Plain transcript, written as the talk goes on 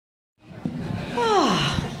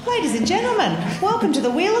Ladies and gentlemen, welcome to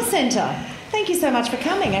the Wheeler Centre. Thank you so much for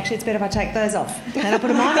coming. Actually, it's better if I take those off. And I put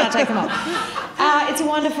them on and I take them off. It's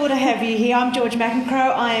wonderful to have you here. I'm George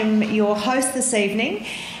McEncroe. I'm your host this evening.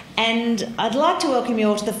 And I'd like to welcome you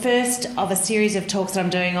all to the first of a series of talks that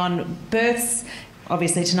I'm doing on births,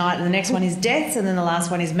 obviously tonight, and the next one is deaths, and then the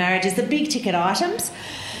last one is marriages, the big ticket items,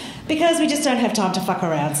 because we just don't have time to fuck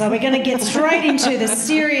around. So we're going to get straight into the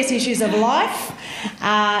serious issues of life,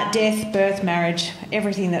 death, birth, marriage,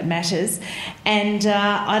 everything that matters. And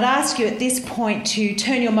I'd ask you at this point to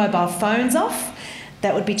turn your mobile phones off.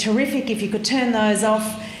 That would be terrific if you could turn those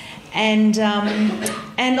off. And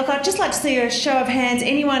look, I'd just like to see a show of hands.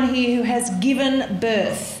 Anyone here who has given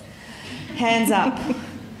birth? Hands up.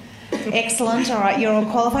 Excellent. All right, you're all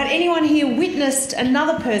qualified. Anyone here witnessed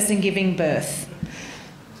another person giving birth?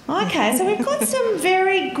 Okay, so we've got some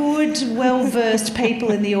very good, well-versed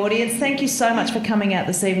people in the audience. Thank you so much for coming out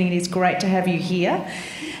this evening. It is great to have you here.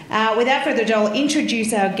 Without further ado, I'll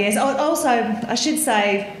introduce our guests. Also, I should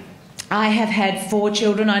say, I have had 4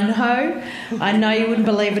 children. I know you wouldn't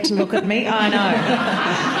believe it to look at me. I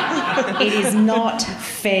know. It is not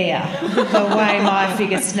fair, the way my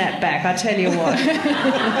figures snap back, I tell you what.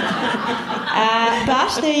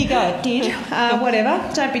 But there you go, it did.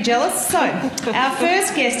 Whatever, don't be jealous. So, our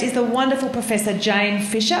first guest is the wonderful Professor Jane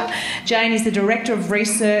Fisher. Jane is the Director of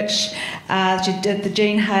Research at the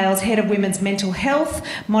Jean Hales, Head of Women's Mental Health,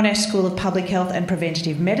 Monash School of Public Health and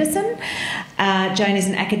Preventative Medicine. Jane is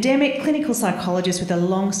an academic, clinical psychologist with a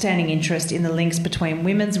long-standing interest in the links between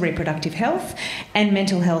women's reproductive health and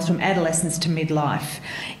mental health from adolescence to midlife,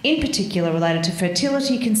 in particular related to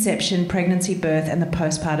fertility, conception, pregnancy, birth and the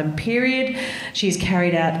postpartum period. She has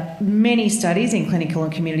carried out many studies in clinical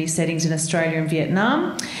and community settings in Australia and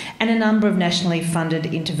Vietnam and a number of nationally funded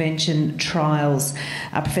intervention trials.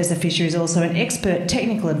 Professor Fisher is also an expert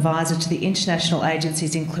technical advisor to the international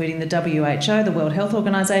agencies including the WHO, the World Health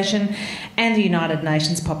Organization and the United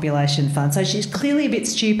Nations Population Fund. So she's clearly a bit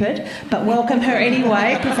stupid, but welcome her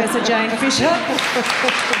anyway, Professor Jane Fisher.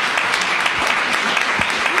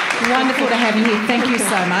 Wonderful to have you here. Thank you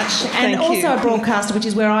so much. And also a broadcaster, which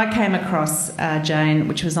is where I came across Jane,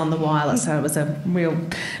 which was on the wireless. So it was a real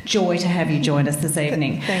joy to have you join us this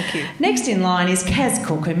evening. Thank you. Next in line is Kaz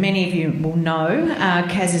Cooke, who many of you will know.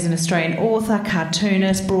 Kaz is an Australian author,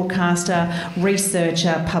 cartoonist, broadcaster,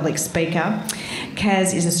 researcher, public speaker.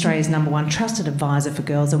 Kaz is Australia's #1 trusted advisor for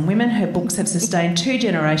girls and women. Her books have sustained 2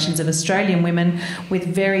 generations of Australian women with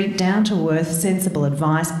very down-to-earth, sensible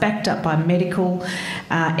advice, backed up by medical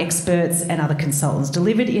experts and other consultants,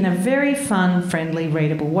 delivered in a very fun, friendly,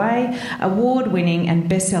 readable way. Award-winning and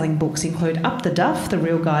best-selling books include Up the Duff, The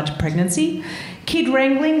Real Guide to Pregnancy, Kid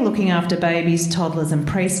Wrangling, Looking After Babies, Toddlers and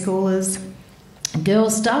Preschoolers, Girl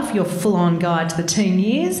Stuff, Your Full-On Guide to the Teen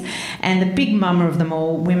Years, and the big mama of them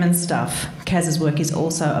all, Women's Stuff. Kaz's work is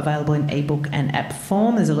also available in ebook and app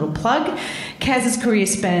form. There's a little plug. Kaz's career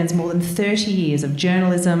spans more than 30 years of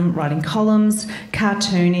journalism, writing columns,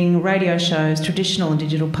 cartooning, radio shows, traditional and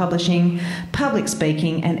digital publishing, public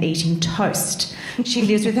speaking, and eating toast. She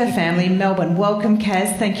lives with her family in Melbourne. Welcome,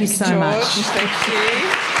 Kaz. Thank you so much. Thank you.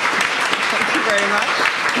 Thank you very much.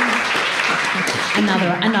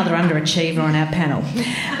 Another underachiever on our panel.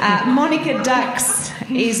 Monica Dux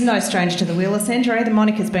is no stranger to the Wheeler Centre either.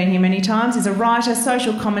 Monica's been here many times. Is a writer,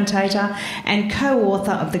 social commentator and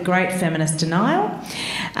co-author of The Great Feminist Denial.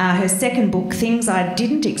 Her second book, Things I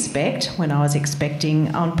Didn't Expect When I Was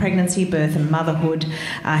Expecting, on pregnancy, birth and motherhood,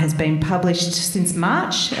 has been published since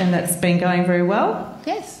March, and that's been going very well.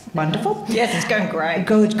 Yes. Wonderful. Yes, it's going great.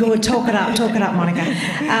 Good. Talk it up, Monica.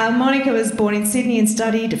 Monica was born in Sydney and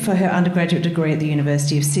studied for her undergraduate degree at the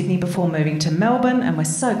University of Sydney before moving to Melbourne, and we're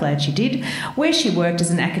so glad she did, where she worked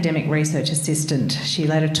as an academic research assistant. She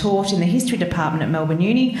later taught in the history department at Melbourne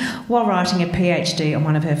Uni while writing a PhD on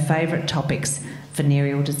one of her favourite topics,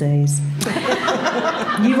 venereal disease.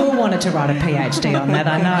 You've all wanted to write a PhD on that,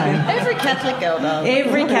 I know. Every Catholic girl does.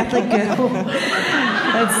 Every Catholic girl.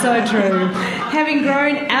 That's so true. Having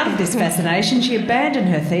grown out of this fascination, she abandoned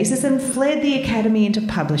her thesis and fled the academy into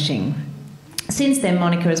publishing. Since then,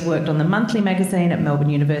 Monica has worked on the monthly magazine at Melbourne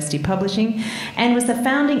University Publishing and was the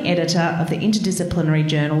founding editor of the interdisciplinary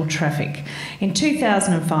journal Traffic. In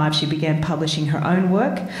 2005, she began publishing her own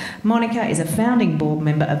work. Monica is a founding board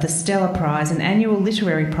member of the Stella Prize, an annual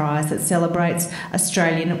literary prize that celebrates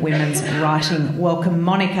Australian women's writing. Welcome,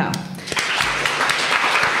 Monica.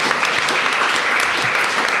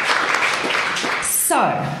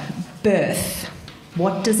 So, birth.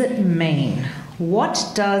 What does it mean?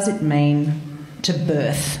 What does it mean to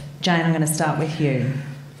birth? Jane, I'm going to start with you.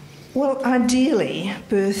 Well, ideally,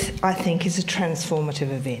 birth, I think, is a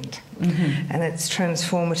transformative event. And it's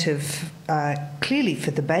transformative clearly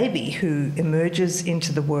for the baby who emerges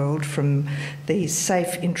into the world from the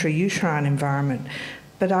safe intrauterine environment.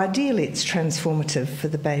 But ideally, it's transformative for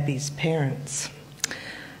the baby's parents.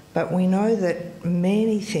 But we know that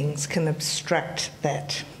many things can obstruct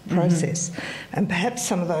that process. And perhaps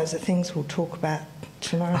some of those are things we'll talk about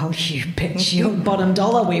tonight. Oh, you bet your bottom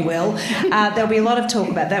dollar we will. There'll be a lot of talk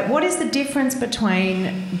about that. What is the difference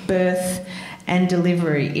between birth and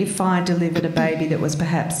delivery? If I delivered a baby that was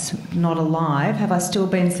perhaps not alive, have I still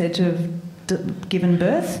been said to have given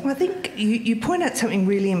birth? Well, I think you point out something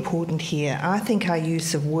really important here. I think our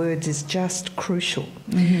use of words is just crucial.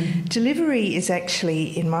 Delivery is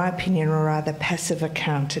actually, in my opinion, a rather passive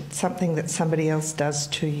account. It's something that somebody else does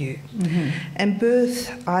to you. And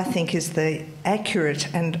birth, I think, is the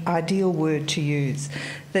accurate and ideal word to use.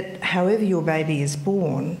 That however your baby is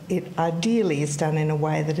born, it ideally is done in a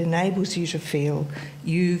way that enables you to feel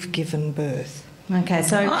you've given birth. Okay,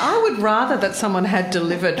 so I would rather that someone had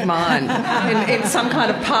delivered mine in some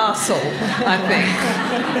kind of parcel, I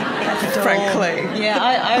think, frankly. Yeah,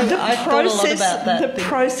 I thought a lot about that. The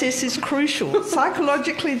process is crucial.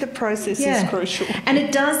 Psychologically, the process is crucial. And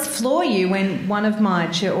it does floor you when one of my,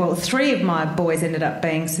 three of my boys ended up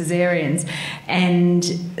being caesareans, and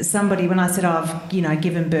somebody, when I said I've,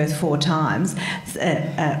 given birth 4 times,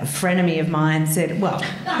 a frenemy of mine said, well,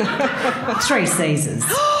 3 Caesars.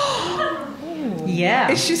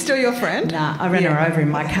 Yeah. Is she still your friend? Nah, I ran her over in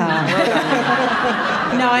my car.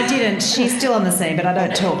 No, I didn't. She's still on the scene, but I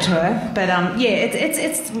don't talk to her. But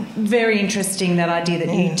it's very interesting, that idea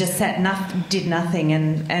that you just did nothing,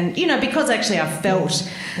 and because actually I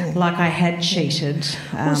felt like I had cheated.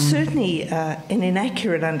 Well, certainly an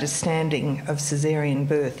inaccurate understanding of caesarean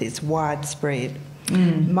birth is widespread.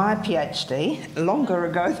 My PhD, longer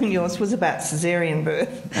ago than yours, was about caesarean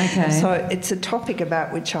birth. Okay. So it's a topic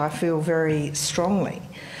about which I feel very strongly.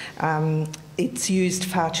 It's used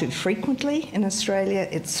far too frequently in Australia.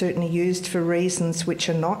 It's certainly used for reasons which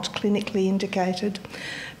are not clinically indicated.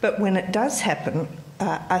 But when it does happen,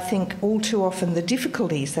 I think all too often the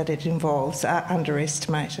difficulties that it involves are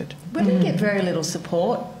underestimated. Women get very little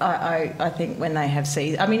support, I think, when they have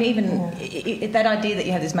Caesar. I mean, even that idea that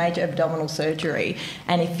you have this major abdominal surgery,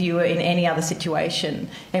 and if you were in any other situation,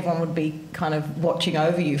 everyone would be kind of watching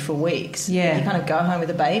over you for weeks. Yeah. You kind of go home with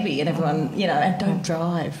a baby, and everyone, and don't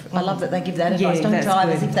drive. I love that they give that advice. Don't drive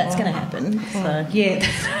as if that's going to happen. So. Yeah,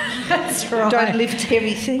 that's right. Don't lift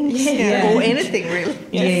heavy things or anything,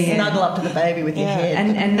 really. Snuggle up to the baby with your head.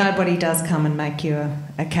 And nobody does come and make you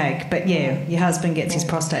a cake. But your husband gets his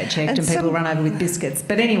prostate checked, and people run over with biscuits.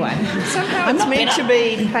 But anyway. Somehow it's meant to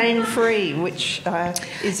be pain-free, which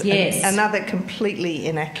is another completely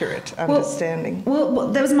inaccurate understanding.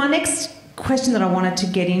 Well, that was my next question that I wanted to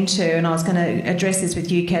get into, and I was going to address this with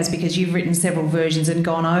you, Kaz, because you've written several versions and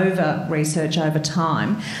gone over research over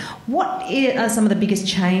time. What are some of the biggest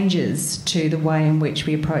changes to the way in which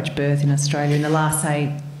we approach birth in Australia in the last,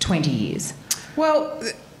 say, 20 years? Well,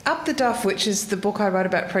 Up the Duff, which is the book I wrote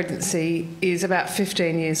about pregnancy, is about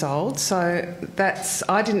 15 years old. So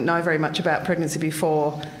I didn't know very much about pregnancy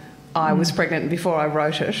before I was pregnant and before I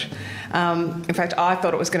wrote it. In fact, I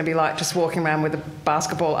thought it was going to be like just walking around with a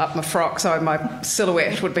basketball up my frock, so my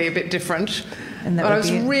silhouette would be a bit different. But I was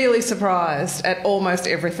really surprised at almost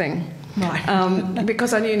everything. Right.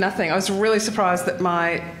 Because I knew nothing. I was really surprised that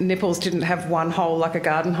my nipples didn't have one hole like a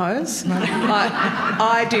garden hose. Right.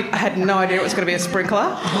 I had no idea it was going to be a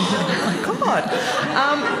sprinkler. Oh, my God.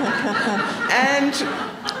 And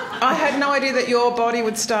I had no idea that your body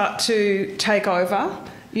would start to take over,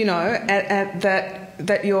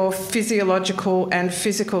 that your physiological and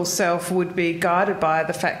physical self would be guided by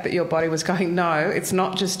the fact that your body was going, no, it's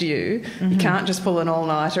not just you. You can't just pull an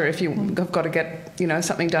all-nighter if you've got to get,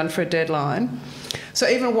 something done for a deadline. So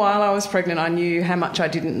even while I was pregnant, I knew how much I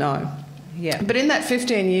didn't know. Yeah. But in that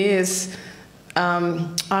 15 years,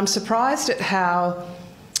 I'm surprised at how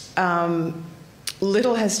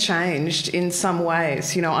little has changed in some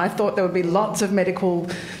ways. I thought there would be lots of medical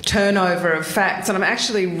turnover of facts, and I'm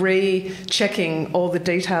actually rechecking all the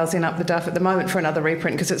details in Up the Duff at the moment for another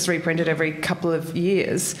reprint, because it's reprinted every couple of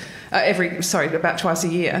years, about twice a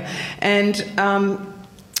year. And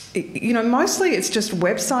mostly it's just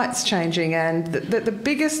websites changing, and the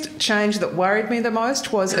biggest change that worried me the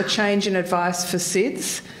most was a change in advice for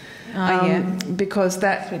SIDS. Because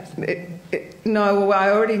No, well, I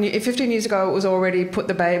already knew. 15 years ago, it was already put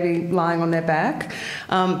the baby lying on their back,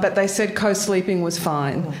 but they said co-sleeping was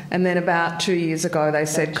fine. And then about 2 years ago, they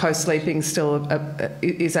said co-sleeping still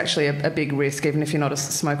is actually a big risk, even if you're not a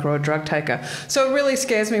smoker or a drug taker. So it really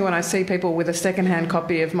scares me when I see people with a second-hand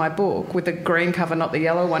copy of my book with the green cover, not the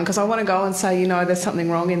yellow one, because I want to go and say, there's something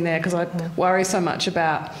wrong in there, because I worry so much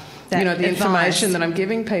about the advice. Information that I'm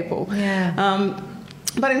giving people. Yeah.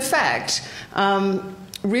 But in fact,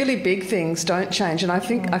 really big things don't change, and I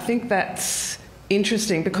think that's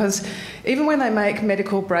interesting, because even when they make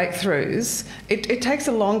medical breakthroughs, it takes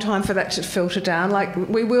a long time for that to filter down. Like,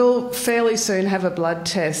 we will fairly soon have a blood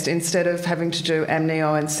test instead of having to do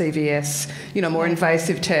amnio and CVS, more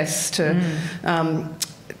invasive tests to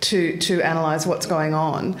analyse what's going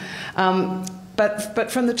on.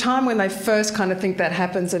 But from the time when they first kind of think that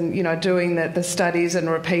happens, and doing the studies and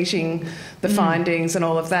repeating the findings and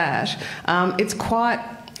all of that, it's quite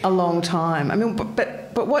a long time. I mean,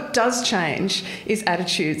 but what does change is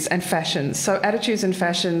attitudes and fashions. So attitudes and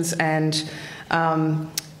fashions, and the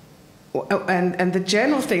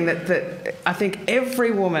general thing that I think every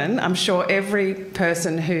woman, I'm sure every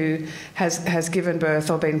person who has given birth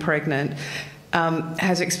or been pregnant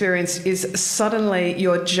has experienced, is suddenly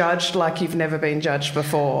you're judged like you've never been judged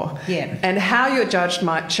before. Yeah. And how you're judged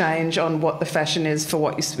might change on what the fashion is for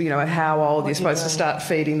what how old you're supposed to start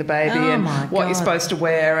feeding the baby, and what you're supposed to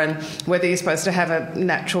wear, and whether you're supposed to have a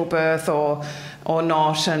natural birth or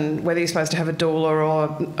not, and whether you're supposed to have a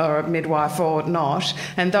doula or a midwife or not.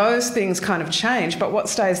 And those things kind of change. But what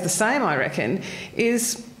stays the same, I reckon,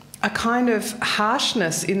 is a kind of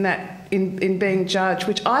harshness in that, in being judged,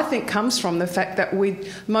 which I think comes from the fact that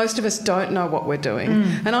most of us don't know what we're doing.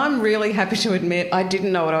 And I'm really happy to admit I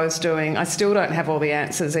didn't know what I was doing. I still don't have all the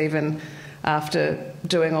answers, even after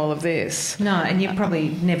doing all of this. No, and you probably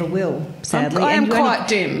never will, sadly. I am quite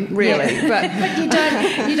dim, really. Yeah.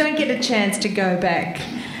 But you don't get a chance to go back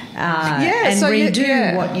and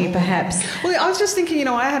redo what you perhaps... Well, I was just thinking,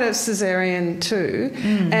 I had a caesarean too,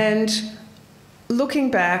 and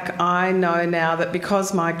looking back, I know now that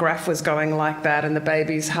because my graph was going like that and the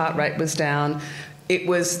baby's heart rate was down, it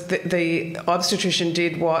was the obstetrician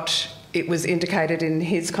did what it was indicated in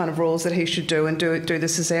his kind of rules that he should do, and do the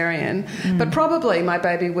caesarean. But probably my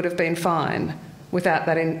baby would have been fine without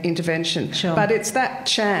that intervention. Sure. But it's that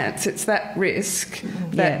chance, it's that risk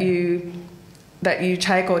that you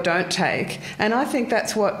take or don't take. And I think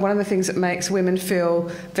that's one of the things that makes women feel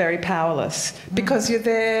very powerless, because you're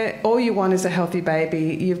there, all you want is a healthy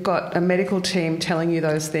baby. You've got a medical team telling you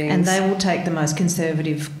those things. And they will take the most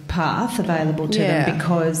conservative path available to them,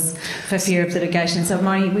 because for fear of litigation. So,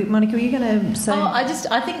 Monica, were you going to say?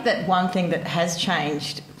 I think that one thing that has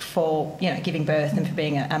changed for giving birth and for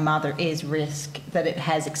being a mother is risk, that it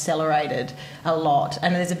has accelerated a lot.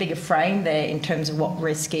 And there's a bigger frame there in terms of what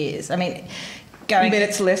risk is. I mean... You mean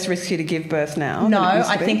it's less risky to give birth now? No,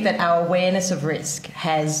 I think that our awareness of risk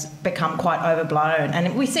has become quite overblown.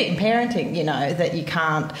 And we see it in parenting, that you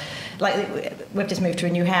can't... Like, we've just moved to a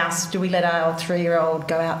new house. Do we let our 3-year-old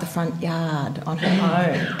go out the front yard on her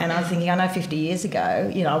own? And I was thinking, I know 50 years ago,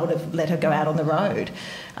 I would have let her go out on the road,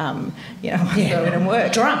 go in and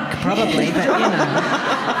work. Drunk, probably, but,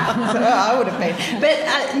 So I would have been.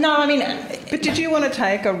 But, no, I mean... But did you want to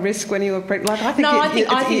take a risk when you were pregnant? Like, I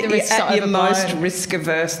think the risks are at your most risk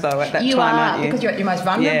averse, though, at that time, aren't you? Because you're at your most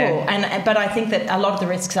vulnerable. Yeah. But I think that a lot of the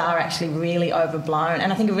risks are actually really overblown.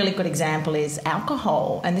 And I think a really good example is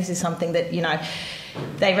alcohol. And this is something that,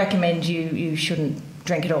 they recommend you shouldn't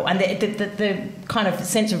drink at all. And the kind of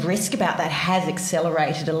sense of risk about that has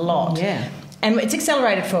accelerated a lot. Yeah. And it's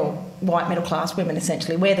accelerated for white middle-class women,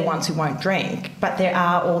 essentially. We're the ones who won't drink. But there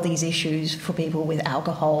are all these issues for people with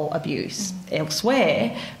alcohol abuse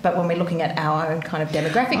elsewhere. But when we're looking at our own kind of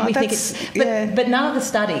demographic, we think it's... But none of the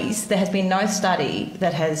studies, there has been no study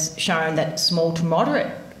that has shown that small to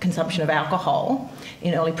moderate consumption of alcohol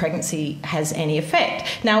in early pregnancy has any effect.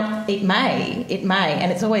 Now, it may,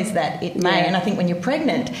 and it's always that it may. And I think when you're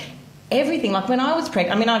pregnant... Everything, like when I was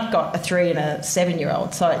pregnant, I mean, I've got a 3 and a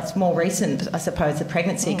 7-year-old, so it's more recent, I suppose, the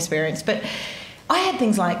pregnancy experience. But I had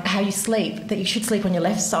things like how you sleep, that you should sleep on your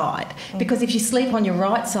left side, because if you sleep on your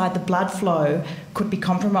right side, the blood flow could be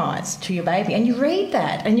compromised to your baby. And you read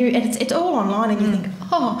that, and it's all online, and you think,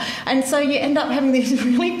 and so you end up having these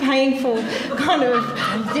really painful kind of,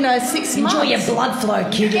 6 months. Enjoy your blood flow,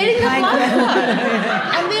 kid. Getting the blood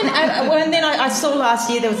flow. And then I saw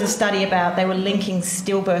last year there was a study about they were linking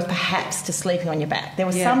stillbirth perhaps to sleeping on your back. There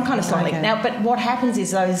was some kind of slight link. Now, but what happens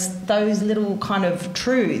is those little kind of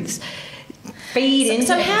truths feed into.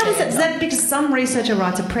 So how does it? Is that because some researcher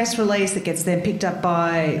writes a press release that gets then picked up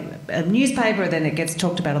by a newspaper, then it gets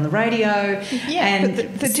talked about on the radio, and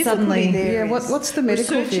but the suddenly difficulty there what's the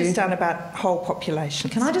medical research view? is done about whole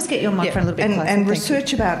populations. Can I just get your microphone a little bit closer? And Thank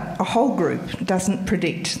research about a whole group doesn't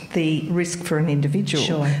predict the risk for an individual.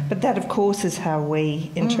 Sure. But that, of course, is how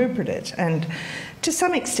we interpret it. And to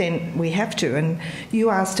some extent, we have to. And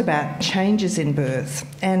you asked about changes in birth.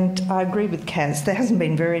 And I agree with Kaz. There hasn't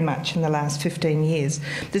been very much in the last 15 years.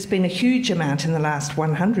 There's been a huge amount in the last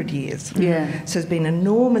 100 years. Yeah. So there's been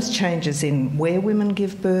enormous changes in where women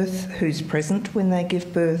give birth, who's present when they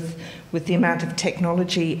give birth, with the amount of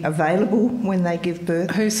technology available when they give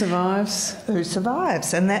birth. Who survives? Who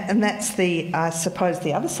survives. And that's the, I suppose,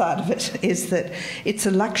 the other side of it is that it's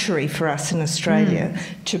a luxury for us in Australia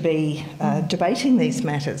to be debating these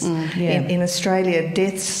matters. In Australia,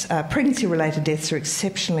 deaths, pregnancy-related deaths are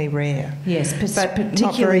exceptionally rare. Yes, but particularly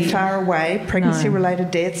not very far away.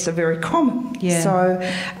 Pregnancy-related deaths are very common. Yeah. So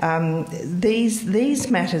these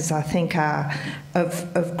matters, I think, are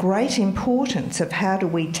of great importance of how do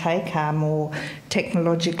we take our more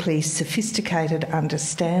technologically sophisticated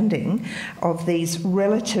understanding of these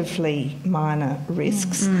relatively minor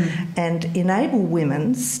risks and enable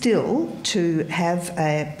women still to have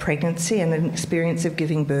a pregnancy and an experience of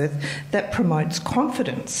giving birth that promotes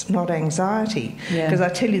confidence, not anxiety. Because I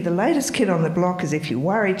tell you, the latest kid on the block is if you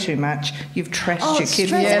worry too much, you've trashed your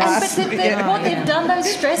kid's life. But what they've done,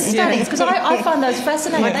 those stress studies, because I find those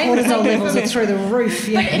fascinating. My cortisol levels are through the roof.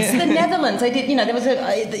 But it's the Netherlands. They did, there was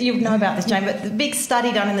you know about this, Jane, but the big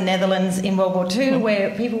study done in the Netherlands in World War II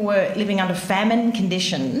where people were living under famine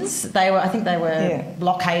conditions. I think they were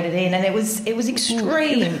blockaded in, and it was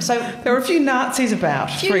extreme. So there were a few Nazis about,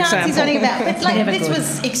 for example. But this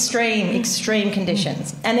was extreme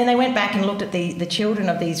conditions. And then they went back and looked at the children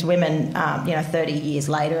of these women, 30 years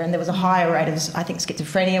later, and there was a higher rate of, I think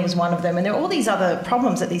schizophrenia was one of them, and there were all these other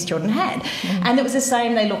problems that these children had. And it was the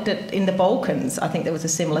same they looked at in the Balkans. I think there was a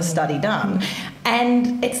similar study done.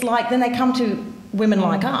 And it's like then they come to women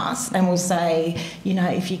like us and will say,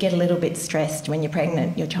 if you get a little bit stressed when you're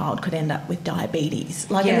pregnant, your child could end up with diabetes.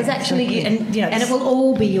 And there's actually, and it will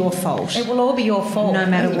all be your fault. It will all be your fault, no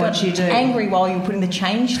matter what you do. Angry while you're putting the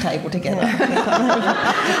change table together.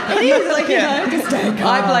 It is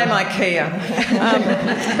I blame IKEA.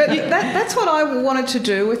 But that's what I wanted to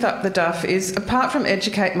do with Up the Duff. Is apart from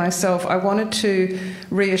educate myself, I wanted to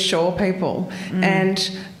reassure people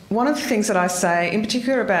and. One of the things that I say, in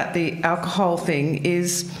particular about the alcohol thing,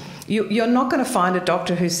 is you're not going to find a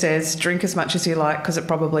doctor who says drink as much as you like because it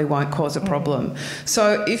probably won't cause a problem.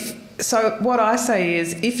 So what I say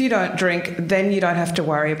is if you don't drink, then you don't have to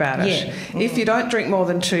worry about it. If you don't drink more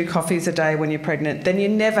than 2 coffees a day when you're pregnant, then you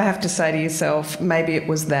never have to say to yourself, maybe it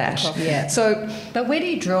was that. But where do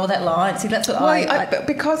you draw that line? See, that's what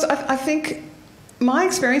because I think... My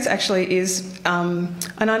experience actually is, and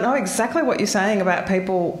I know exactly what you're saying about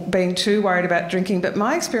people being too worried about drinking, but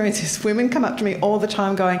my experience is women come up to me all the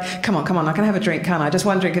time going, come on, I can have a drink, can't I? Just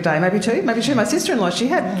 1 drink a day, maybe 2. My sister-in-law, she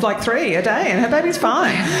had like 3 a day and her baby's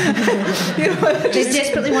fine. Just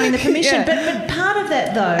desperately wanting the permission. But part of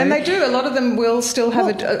that, though... And they do. A lot of them will still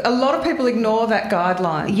have a lot of people ignore that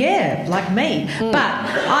guideline. Yeah, like me. But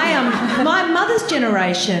my mother's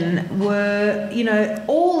generation were,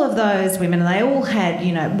 all of those women, they all had,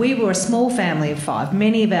 we were a small family of 5.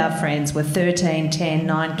 Many of our friends were 13, 10,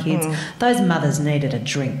 9 kids. Those mothers needed a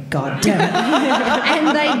drink, God damn it.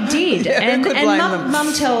 And they did. And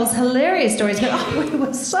mum tells hilarious stories. We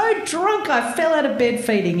were so drunk I fell out of bed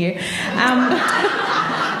feeding you.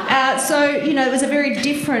 It was a very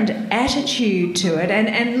different attitude to it.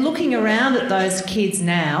 And looking around at those kids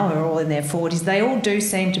now, who are all in their 40s, they all do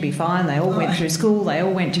seem to be fine. They all went through school. They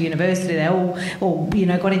all went to university. They all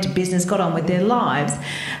got into business, got on with their lives.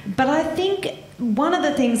 But I think one of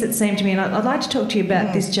the things that seemed to me, and I'd like to talk to you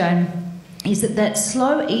about this, Jane, is that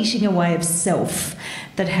slow eating away of self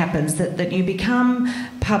that happens, that you become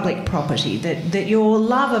public property, that your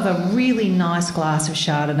love of a really nice glass of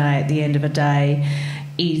Chardonnay at the end of a day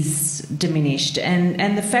is diminished,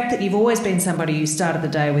 and the fact that you've always been somebody who started the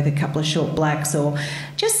day with a couple of short blacks, or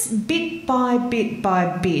just bit by bit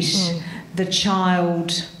the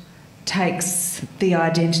child takes the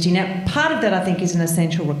identity. Now, part of that I think is an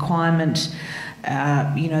essential requirement.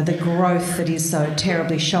 The growth that is so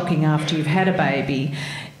terribly shocking after you've had a baby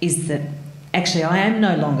is that actually I am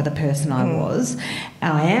no longer the person I was.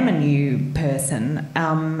 I am a new person,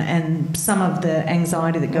 and some of the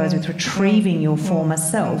anxiety that goes with retrieving your former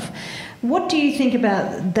self. What do you think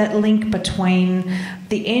about that link between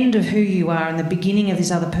the end of who you are and the beginning of this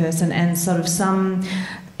other person, and sort of some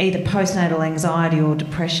either postnatal anxiety or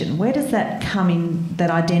depression. Where does that come in, that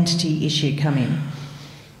identity issue come in?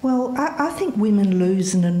 Well, I think women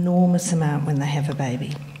lose an enormous amount when they have a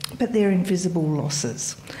baby, but they're invisible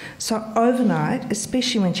losses. So overnight,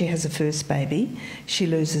 especially when she has a first baby, she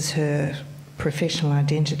loses her professional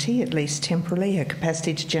identity, at least temporarily, her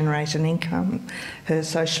capacity to generate an income, her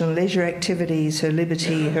social and leisure activities, her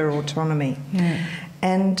liberty, her autonomy. Yeah.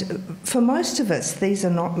 And for most of us, these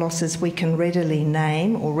are not losses we can readily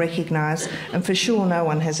name or recognise, and for sure no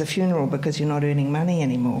one has a funeral because you're not earning money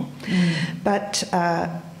anymore. But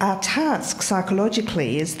our task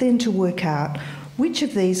psychologically is then to work out which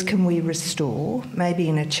of these can we restore, maybe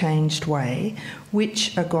in a changed way,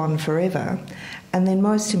 which are gone forever, and then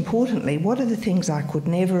most importantly, what are the things I could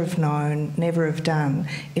never have known, never have done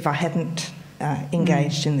if I hadn't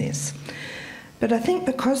engaged in this. But I think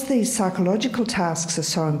because these psychological tasks are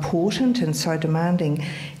so important and so demanding,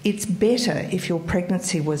 it's better if your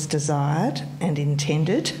pregnancy was desired and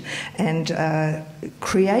intended and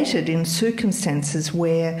created in circumstances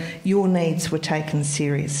where your needs were taken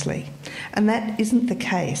seriously. And that isn't the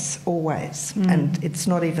case always, and it's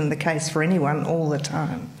not even the case for anyone all the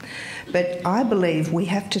time. But I believe we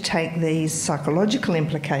have to take these psychological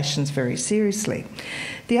implications very seriously.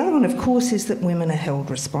 The other one, of course, is that women are held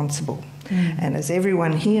responsible. And as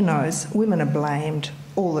everyone here knows, women are blamed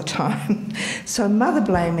all the time. So mother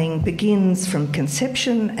blaming begins from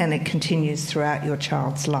conception and it continues throughout your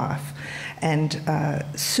child's life. And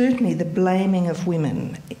certainly the blaming of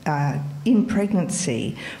women in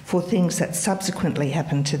pregnancy for things that subsequently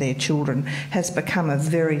happen to their children has become a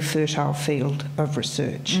very fertile field of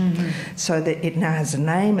research. So that it now has a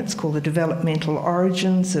name. It's called the developmental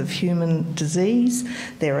origins of human disease.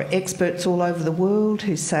 There are experts all over the world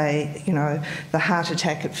who say, you know, the heart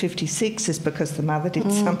attack at 56 is because the mother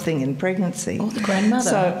did something in pregnancy. Or the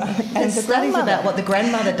grandmother. And the studies about what the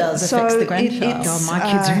grandmother does affects the grandchild. Oh, my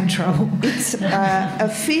kids are in trouble. It's a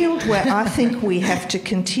field where I think we have to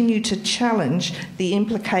continue to challenge the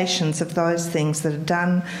implications of those things that are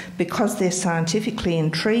done because they're scientifically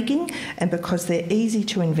intriguing and because they're easy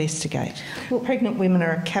to investigate. Well, pregnant women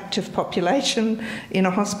are a captive population in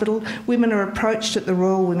a hospital. Women are approached at the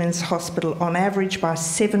Royal Women's Hospital on average by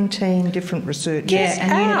 17 different researchers.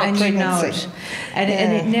 Yeah, and you know it. And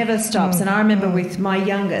it never stops. And I remember with my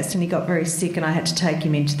youngest, and he got very sick and I had to take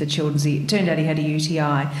him into the children's... It turned out he had a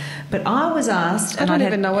UTI. But I was asked... I don't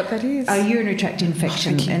even know what that is. A urinary tract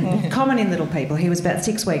infection. And common in little people. He was about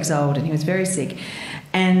 6 weeks old and he was very sick.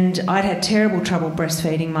 And I'd had terrible trouble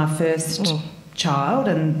breastfeeding my first child,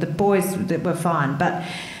 and the boys were fine. But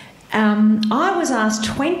I was asked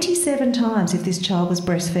 27 times if this child was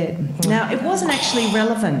breastfed. Now, it wasn't actually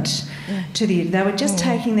relevant to the... They were just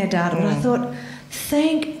taking their data, but I thought,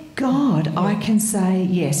 thank God I can say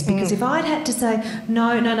yes, because if I'd had to say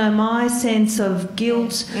no, my sense of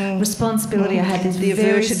guilt, responsibility, I had this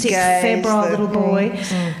very sick, febrile little boy,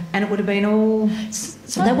 and it would have been all...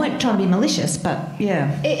 So they weren't trying to be malicious, but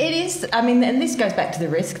yeah. It is, I mean, and this goes back to the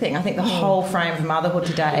risk thing. I think the whole frame of motherhood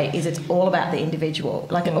today is it's all about the individual.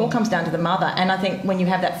 Like it all comes down to the mother. And I think when you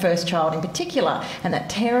have that first child in particular and that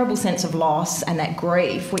terrible sense of loss and that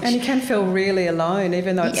grief, which... And you can feel really alone,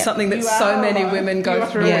 even though it's something that so many women go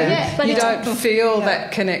through. But you don't feel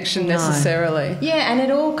that connection necessarily. Yeah, and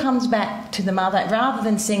it all comes back to the mother rather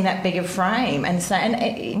than seeing that bigger frame and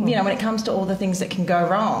say, you know, when it comes to all the things that can go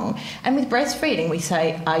wrong. And with breastfeeding, we say,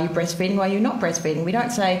 are you breastfeeding or are you not breastfeeding? We don't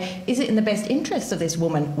say, is it in the best interest of this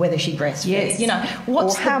woman whether she breastfeeds? Yes. You know,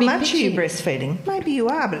 what's or how the big much picture? are you breastfeeding? Maybe you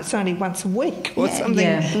are, but it's only once a week or something.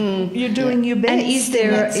 Yeah. You're doing your best. And is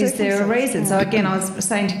there a reason? So again, I was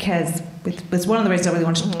saying to Kaz, was one of the reasons I really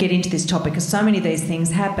wanted to get into this topic, because so many of these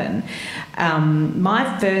things happen.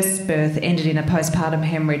 My first birth ended in a postpartum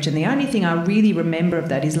hemorrhage, and the only thing I really remember of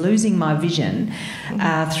that is losing my vision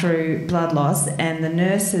through blood loss, and the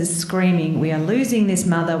nurses screaming, "We are losing this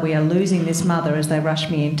mother, we are losing this mother," as they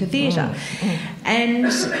rushed me into theatre. And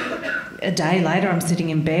a day later, I'm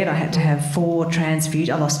sitting in bed. I had to have 4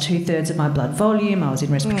 transfusions. I lost 2/3 of my blood volume. I was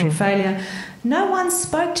in respiratory failure. No one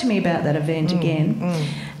spoke to me about that event again.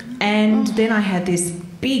 And then I had this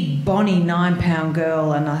big, bonny 9-pound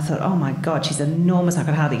girl, and I thought, oh my God, she's enormous. I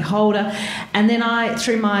could hardly hold her. And then I,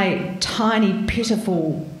 through my tiny,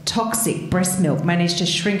 pitiful, toxic breast milk, managed to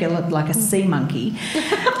shrink her like a sea monkey.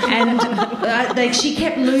 And she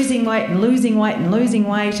kept losing weight and losing weight and losing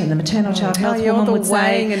weight, and the maternal child health woman would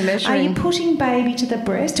say, "Are you putting baby to the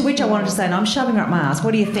breast?" To which I wanted to say, "No, I'm shoving her up my ass.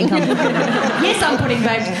 What do you think I'm doing?" Yes, I'm putting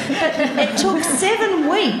baby. But it took 7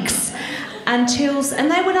 weeks until,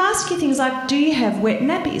 and they would ask you things like, "Do you have wet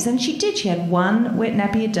nappies?" And she did. She had 1 wet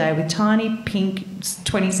nappy a day with tiny pink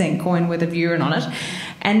 20-cent coin worth of urine on it.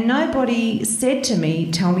 And nobody said to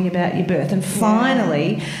me, tell me about your birth. And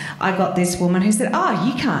finally, I got this woman who said, oh,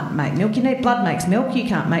 you can't make milk. You need blood makes milk. You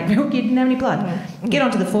can't make milk. You didn't have any blood. Get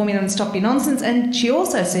onto the formula and stop your nonsense. And she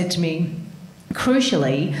also said to me,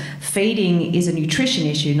 crucially, feeding is a nutrition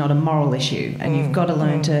issue, not a moral issue. And you've got to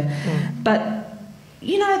learn to... But...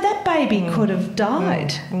 You know, that baby could have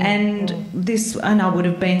died, and I would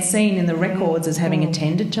have been seen in the records as having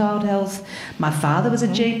attended child health. My father was a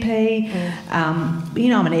GP. You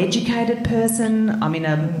know, I'm an educated person. I'm in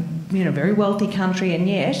a very wealthy country, and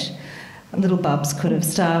yet little bubs could have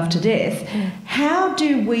starved to death. How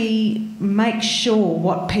do we make sure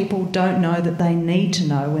what people don't know that they need to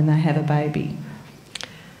know when they have a baby?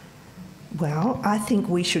 Well, I think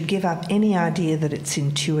we should give up any idea that it's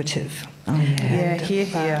intuitive. Oh, yeah. Here.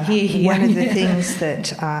 One of the things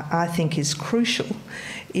that I think is crucial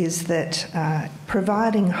is that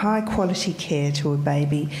providing high quality care to a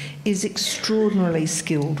baby is extraordinarily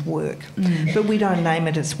skilled work, but we don't name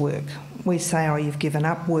it as work. We say, oh, you've given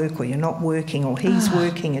up work, or you're not working, or he's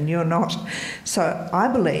working and you're not. So I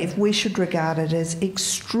believe we should regard it as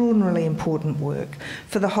extraordinarily important work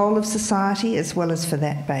for the whole of society as well as for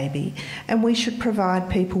that baby. And we should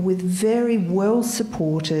provide people with very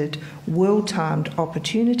well-supported, well-timed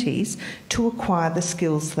opportunities to acquire the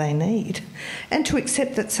skills they need. And to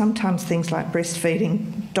accept that sometimes things like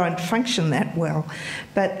breastfeeding don't function that well,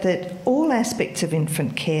 but that all aspects of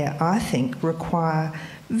infant care, I think, require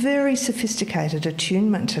very sophisticated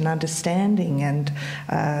attunement and understanding and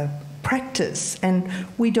practice, and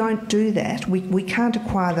we don't do that. We can't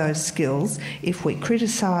acquire those skills if we're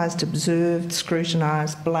criticised, observed,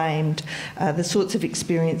 scrutinised, blamed, the sorts of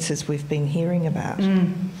experiences we've been hearing about.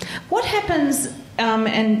 What happens,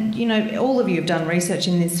 and you know, all of you have done research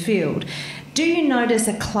in this field, do you notice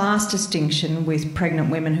a class distinction with pregnant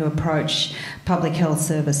women who approach public health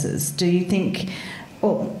services? Do you think,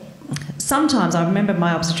 sometimes I remember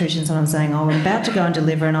my obstetrician sometimes saying, oh, I'm about to go and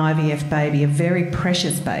deliver an IVF baby, a very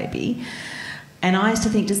precious baby. And I used to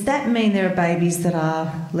think, does that mean there are babies that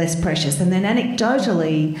are less precious? And then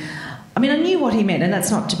anecdotally, I mean, I knew what he meant, and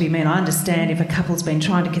that's not to be mean. I understand if a couple's been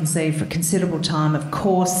trying to conceive for a considerable time, of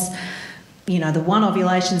course, you know, the one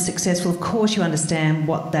ovulation is successful, of course you understand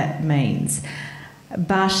what that means.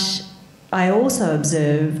 But I also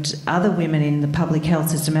observed other women in the public health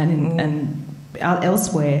system and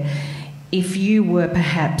elsewhere, if you were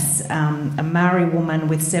perhaps a Maori woman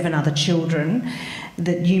with 7 other children,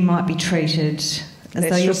 that you might be treated as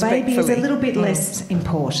though your baby is a little bit less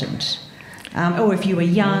important. Or if you were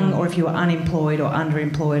young, or if you were unemployed or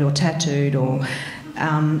underemployed or tattooed, or,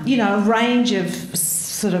 you know, a range of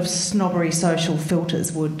sort of snobbery social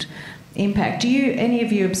filters would impact. Any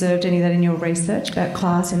of you observed any of that in your research about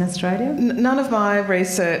class in Australia? None of my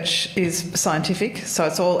research is scientific, so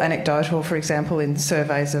it's all anecdotal, for example, in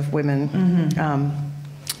surveys of women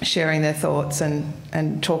sharing their thoughts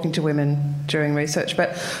and talking to women during research.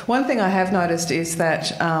 But one thing I have noticed is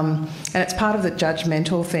that, and it's part of the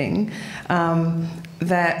judgmental thing,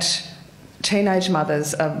 that teenage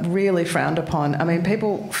mothers are really frowned upon. I mean,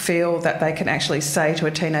 people feel that they can actually say to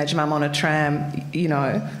a teenage mum on a tram, you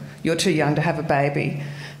know, you're too young to have a baby.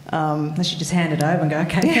 Unless you just hand it over and go,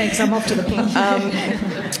 okay, thanks, I'm off to the plane.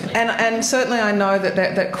 And certainly I know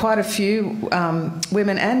that quite a few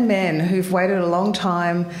women and men who've waited a long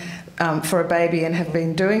time for a baby and have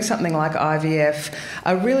been doing something like IVF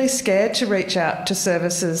are really scared to reach out to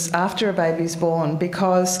services after a baby's born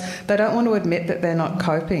because they don't want to admit that they're not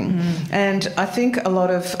coping. And I think a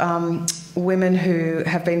lot of women who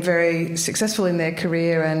have been very successful in their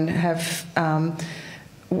career and have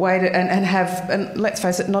waited and let's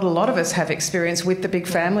face it, not a lot of us have experience with the big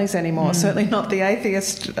families anymore, certainly not the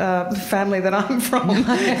atheist family that I'm from.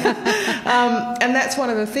 And that's one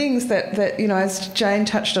of the things that you know, as Jane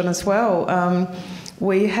touched on as well,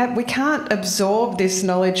 we can't absorb this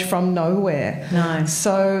knowledge from nowhere. No.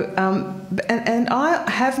 So, and I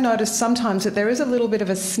have noticed sometimes that there is a little bit of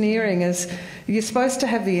a sneering, as you're supposed to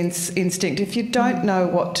have the instinct. If you don't know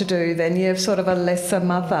what to do, then you're sort of a lesser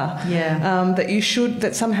mother. Yeah.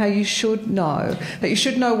 That somehow you should know. That you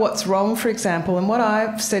should know what's wrong, for example. And what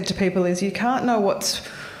I've said to people is you can't know what's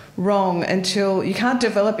wrong until you can't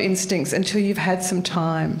develop instincts until you've had some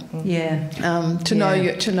time to know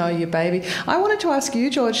your baby. I wanted to ask you,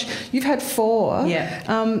 George, you've had 4.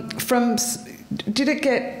 Did it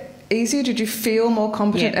get easier? Did you feel more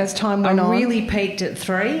competent as time went on? I really peaked at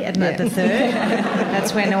 3, and at the 3rd.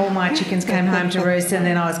 That's when all my chickens came home to roost, and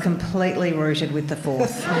then I was completely rooted with the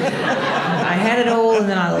 4th. I had it all, and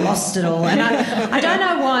then I lost it all. And I don't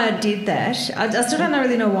know why I did that. I still don't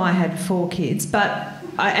really know why I had 4 kids, but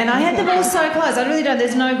And I had them all so close. I really don't.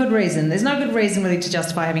 There's no good reason. There's no good reason really to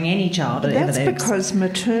justify having any child. That's because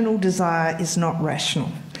maternal desire is not rational.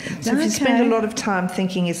 So if you spend a lot of time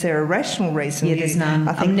thinking, is there a rational reason? Yeah, there's none.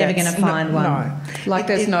 I think I'm never going to find one. No. Like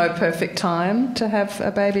there's no perfect time to have a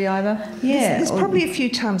baby either? Yeah. There's probably a few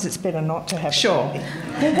times it's better not to have Sure. a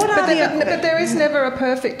baby. Well, But there is never a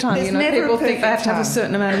perfect time. There's never people a think they have to have a perfect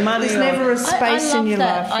certain amount of money. There's never a space in your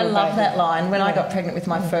life for I a love baby. that line. When I got pregnant with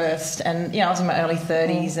my first, and I was in my early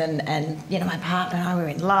 30s, and my partner and I were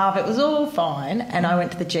in love. It was all fine, and I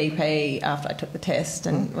went to the GP after I took the test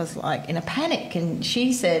and was like in a panic, and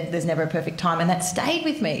she said, "There's never a perfect time," and that stayed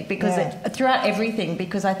with me because throughout everything,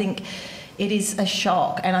 because I think it is a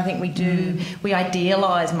shock, and I think we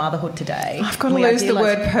idealise motherhood today. I've got to lose the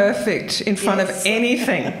word perfect in front of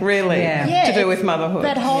anything, really, to do with motherhood.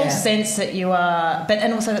 That whole sense that you are,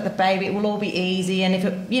 and also that the baby, it will all be easy, and if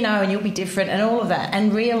it, and you'll be different, and all of that,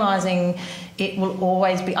 and realising it will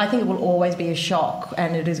always be, I think it will always be a shock,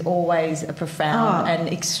 and it is always a profound and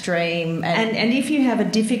extreme. And if you have a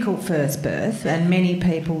difficult first birth, and many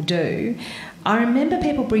people do, I remember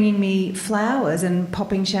people bringing me flowers and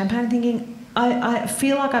popping champagne thinking, I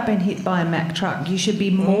feel like I've been hit by a Mack truck. You should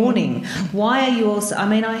be mourning. Why are you also... I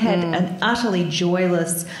mean, I had an utterly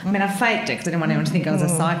joyless... I mean, I faked it because I didn't want anyone to think I was a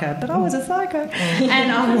psycho, but I was a psycho.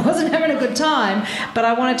 And I wasn't having a good time, but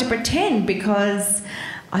I wanted to pretend because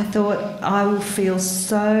I thought I will feel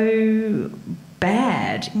so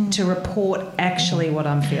bad to report actually what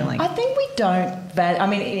I'm feeling. I think we don't value... I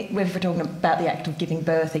mean, if we're talking about the act of giving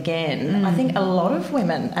birth again, I think a lot of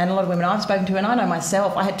women, and a lot of women I've spoken to, and I know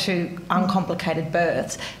myself, I had 2 uncomplicated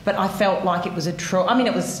births, but I felt like it was a trauma. I mean,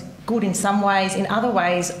 it was good in some ways. In other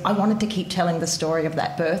ways, I wanted to keep telling the story of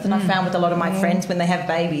that birth, and I found with a lot of my friends when they have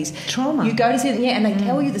babies, trauma. You go to see them, and they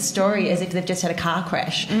tell you the story as if they've just had a car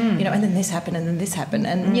crash, and then this happened, and then this happened,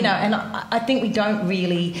 and and I think we don't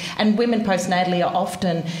really. And women postnatally are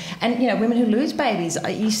often, and women who lose babies,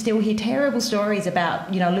 you still hear terrible stories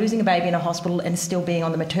about losing a baby in a hospital and still being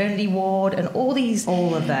on the maternity ward, and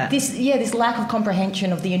all of that. This lack of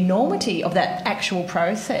comprehension of the enormity of that actual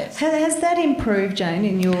process. Has that improved, Jane,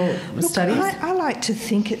 in your studies? I like to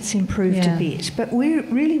think it's improved a bit, but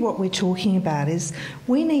what we're talking about is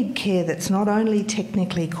we need care that's not only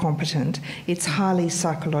technically competent, it's highly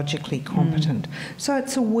psychologically competent. So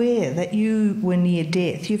it's aware that you were near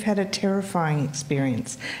death, you've had a terrifying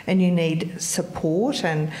experience, and you need support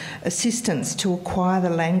and assistance to acquire the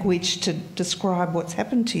language to describe what's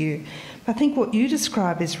happened to you. I think what you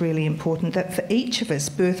describe is really important, that for each of us,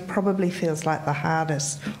 birth probably feels like the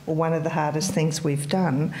hardest or one of the hardest things we've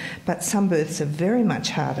done, but some births are very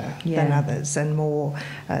much harder than others and more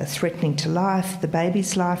threatening to life. The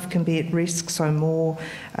baby's life can be at risk, so more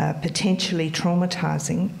potentially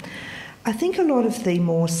traumatising. I think a lot of the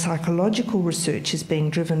more psychological research is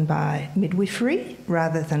being driven by midwifery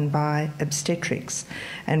rather than by obstetrics.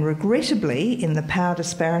 And regrettably, in the power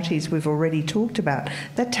disparities we've already talked about,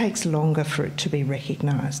 that takes longer for it to be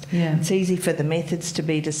recognised. Yeah. It's easy for the methods to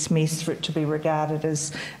be dismissed, for it to be regarded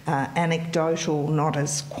as anecdotal, not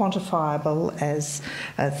as quantifiable as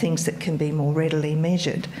things that can be more readily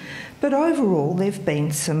measured. But overall, there have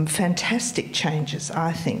been some fantastic changes,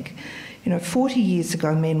 I think. 40 years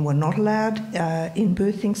ago, men were not allowed in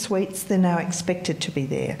birthing suites. They're now expected to be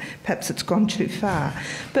there. Perhaps it's gone too far.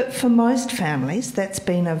 But for most families, that's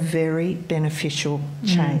been a very beneficial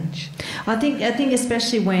change. I think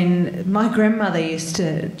especially when my grandmother used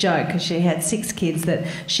to joke, because she had 6 kids, that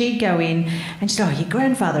she'd go in and she'd say, "Oh, your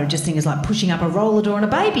grandfather would just think it's like pushing up a roller door and a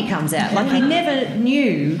baby comes out." Like, he never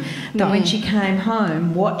knew that when she came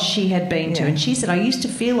home what she had been to. And she said, "I used to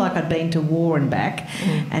feel like I'd been to war and back,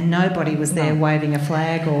 and nobody was there waving a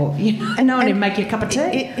flag or and no one would make you a cup of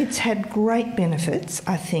tea." It's had great benefits,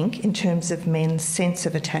 I think, in terms of men's sense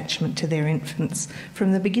of attachment to their infants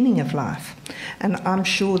from the beginning of life. And I'm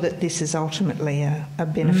sure that this is ultimately a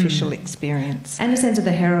beneficial experience. And a sense of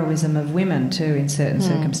the heroism of women too in certain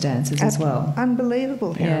circumstances as well.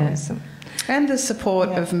 Unbelievable heroism. And the support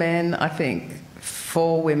of men, I think,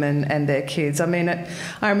 for women and their kids. I mean,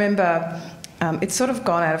 I remember... it's sort of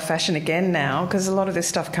gone out of fashion again now because a lot of this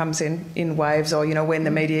stuff comes in waves or, when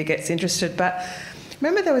the media gets interested. But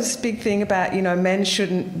remember there was this big thing about, men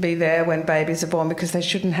shouldn't be there when babies are born because they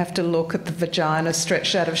shouldn't have to look at the vagina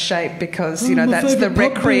stretched out of shape because, that's the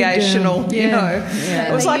recreational,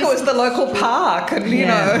 It was like it was the local park and,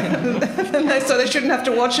 so they shouldn't have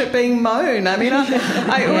to watch it being mown. I mean,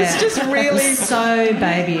 it was just really... so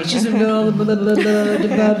baby. It's just a little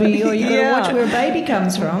baby. Or you've got to watch where a baby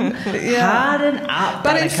comes from. Harden up.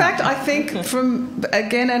 But in fact, I think from,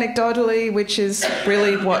 again, anecdotally, which is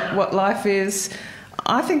really what life is...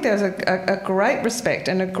 I think there's a great respect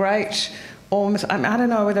and a great, almost, I don't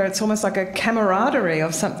know whether it's almost like a camaraderie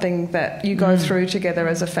of something that you go through together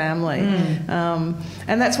as a family. And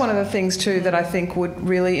that's one of the things too that I think would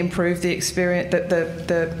really improve the experience,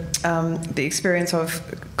 the experience of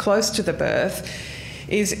close to the birth,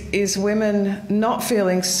 is women not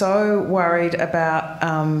feeling so worried about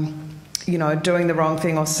doing the wrong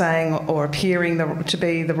thing or saying or appearing to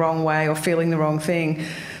be the wrong way or feeling the wrong thing,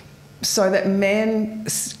 so that men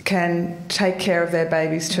can take care of their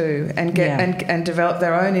babies too and and develop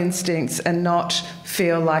their own instincts and not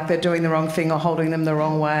feel like they're doing the wrong thing or holding them the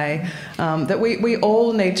wrong way. That we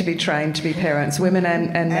all need to be trained to be parents, women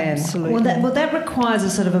and men. Absolutely. Well, that requires a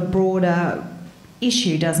sort of a broader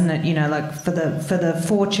issue, doesn't it? Like for the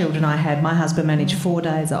 4 children I had, my husband managed 4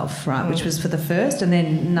 days off, right, which was for the first, and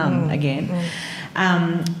then none again.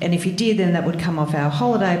 And if he did, then that would come off our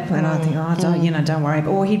holiday plan. I think, don't worry.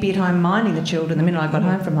 Or he'd be at home minding the children. The minute I got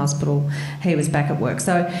home from hospital, he was back at work.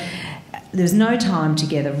 So there's no time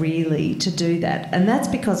together really to do that, and that's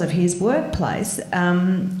because of his workplace.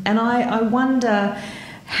 And I wonder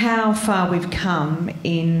how far we've come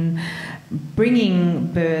in bringing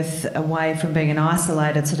birth away from being an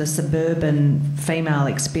isolated sort of suburban female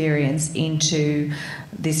experience into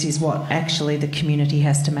this is what actually the community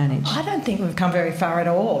has to manage. I don't think we've come very far at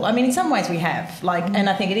all. I mean, in some ways we have, and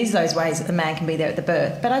I think it is those ways that the man can be there at the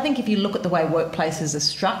birth. But I think if you look at the way workplaces are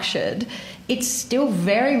structured, it's still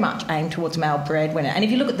very much aimed towards male breadwinner. And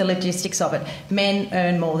if you look at the logistics of it, men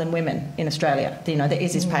earn more than women in Australia. There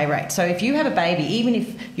is this pay rate. So if you have a baby, even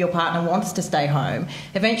if your partner wants to stay home,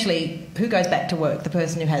 eventually who goes back to work? The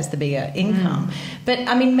person who has the bigger income. But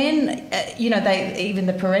I mean, men, even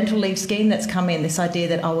the parental leave scheme that's come in, this idea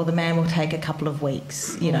that, the man will take a couple of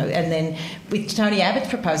weeks, and then with Tony Abbott's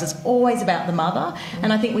proposal, it's always about the mother.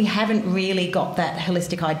 And I think we haven't really got that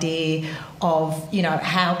holistic idea of,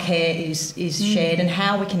 how care is shared and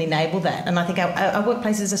how we can enable that. And I think our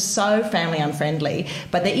workplaces are so family unfriendly,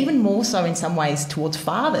 but they're even more so in some ways towards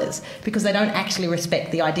fathers, because they don't actually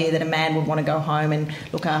respect the idea that a man would want to go home and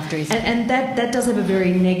look after his... And that does have a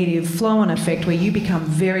very negative flow-on effect where you become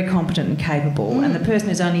very competent and capable, and the person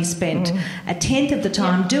who's only spent a tenth of the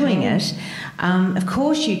time doing it, of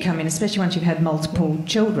course you come in, especially once you've had multiple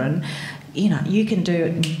children, you can do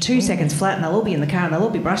it in 2 seconds flat, and they'll all be in the car, and they'll all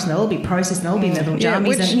be brushing, they'll all be processing, they'll all be in their little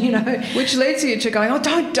jammies, which leads you to going, I'll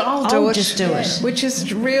do it. Just do it. Which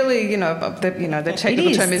is really, the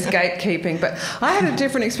technical term is gatekeeping. But I had a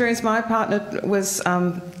different experience. My partner was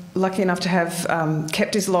lucky enough to have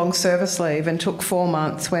kept his long service leave and took 4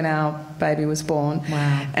 months when our baby was born.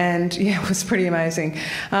 Wow. And it was pretty amazing.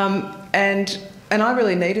 And I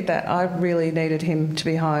really needed that. I really needed him to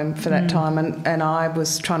be home for that time. And I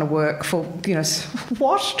was trying to work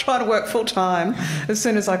trying to work full time as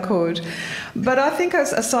soon as I could. But I think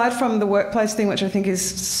aside from the workplace thing, which I think is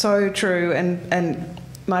so true, and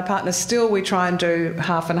my partner still, we try and do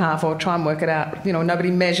half and half, or try and work it out.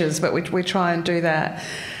 Nobody measures, but we try and do that.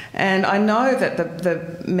 And I know that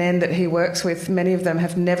the men that he works with, many of them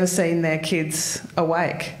have never seen their kids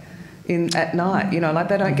awake at night,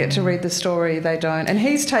 they don't get to read the story, they don't. And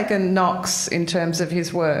he's taken knocks in terms of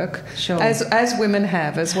his work, sure, as women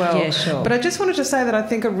have as well. Yeah, sure. But I just wanted to say that I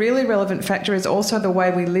think a really relevant factor is also the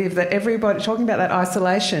way we live, that everybody, talking about that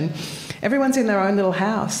isolation, everyone's in their own little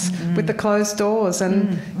house with the closed doors,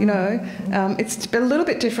 and, it's a little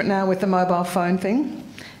bit different now with the mobile phone thing.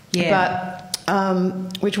 Yeah.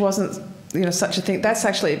 But, which wasn't, such a thing. That's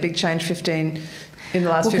actually a big change in the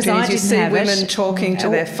last 15 years. You see women talking to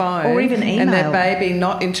their phone, or even email, and their baby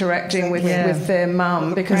not interacting with their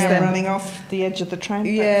mum because they're running off the edge of the train.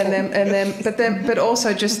 Yeah, but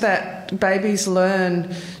also just that babies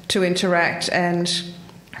learn to interact, and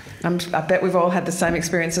I bet we've all had the same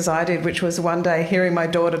experience as I did, which was one day hearing my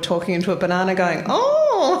daughter talking into a banana, going,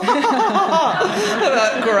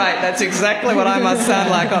 great, that's exactly what I must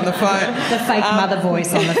sound like on the phone. The fake mother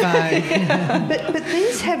voice on the phone. But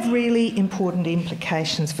these have really important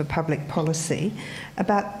implications for public policy.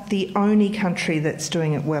 About the only country that's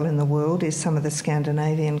doing it well in the world is some of the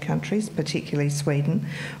Scandinavian countries, particularly Sweden,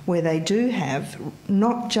 where they do have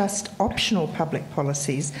not just optional public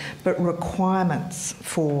policies, but requirements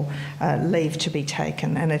for leave to be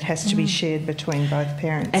taken, and it has to be shared between both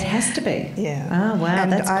parents. It has to be? Yeah. Oh, wow,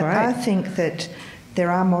 and that's great. I think that there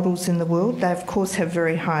are models in the world. They, of course, have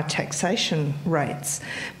very high taxation rates.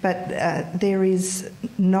 But there is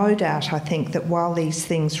no doubt, I think, that while these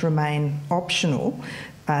things remain optional,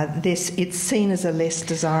 it's seen as a less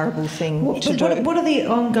desirable thing to do. What are the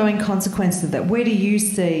ongoing consequences of that? Where do you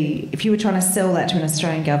see, if you were trying to sell that to an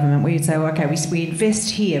Australian government, where you'd say, well, okay, we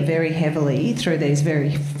invest here very heavily through these very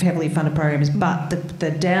heavily funded programs, but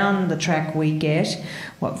the down the track we get,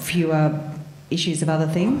 fewer issues of other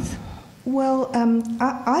things? Well,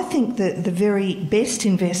 I think that the very best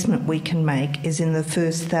investment we can make is in the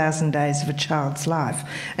first 1,000 days of a child's life.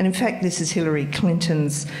 And in fact, this is Hillary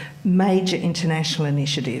Clinton's major international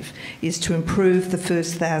initiative, is to improve the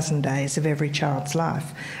first 1,000 days of every child's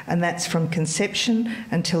life. And that's from conception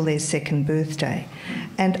until their second birthday.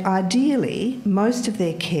 And ideally, most of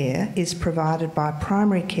their care is provided by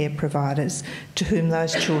primary care providers to whom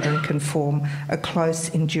those children can form a close,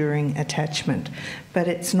 enduring attachment. But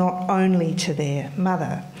it's not only to their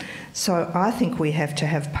mother. So I think we have to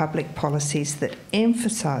have public policies that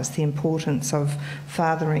emphasise the importance of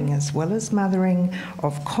fathering as well as mothering,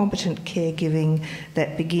 of competent caregiving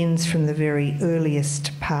that begins from the very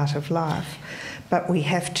earliest part of life. But we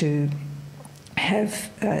have to have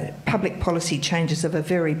public policy changes of a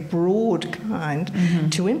very broad kind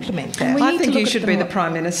to implement that. I think you should be the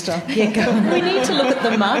Prime Minister. Yeah, we need to look at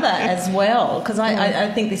the mother as well, because I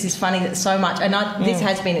think this is funny that so much, and this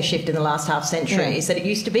has been a shift in the last half century, is that it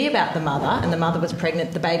used to be about the mother, and the mother was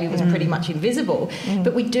pregnant, the baby was pretty much invisible,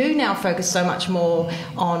 but we do now focus so much more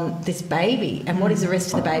on this baby, and what is the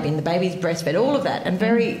rest of the baby, and the baby's breastfed, all of that, and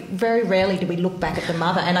very, very rarely do we look back at the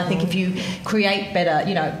mother, and I think if you create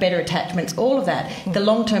better attachments, all of that, the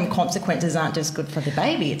long-term consequences aren't just good for the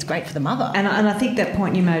baby, it's great for the mother. And I think that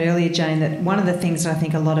point you made earlier, Jane, that one of the things that I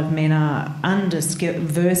think a lot of men are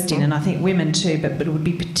versed in, and I think women too, but it would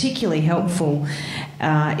be particularly helpful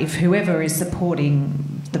if whoever is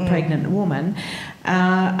supporting the pregnant woman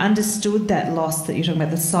understood that loss that you're talking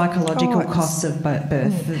about, the psychological costs of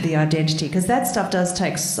birth, the identity, because that stuff does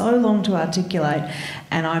take so long to articulate.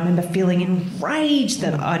 And I remember feeling enraged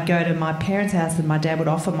that I'd go to my parents' house and my dad would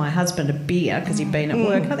offer my husband a beer because he'd been at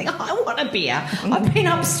work. And I think, I want a beer. I've been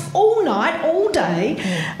up all night, all day.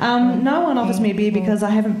 No one offers me a beer because I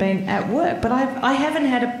haven't been at work. But I haven't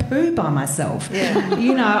had a poo by myself. Yeah.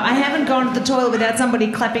 You know, I haven't gone to the toilet without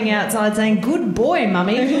somebody clapping outside saying, "Good boy,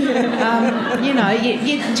 mummy." You know,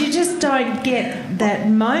 you just don't get that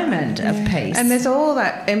moment of peace. And there's all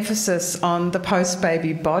that emphasis on the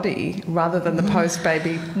post-baby body rather than the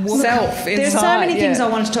post-baby self inside. There's so many things I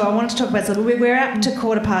wanted to talk. I wanted to talk about. So we're up to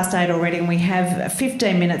 8:15 already, and we have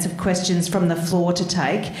 15 minutes of questions from the floor to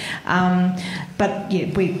take. But yeah,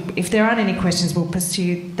 if there aren't any questions, we'll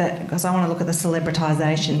pursue that because I want to look at the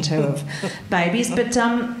celebritisation too of babies. But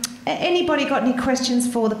anybody got any questions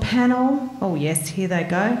for the panel? Oh yes, here they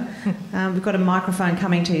go. We've got a microphone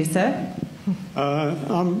coming to you, sir.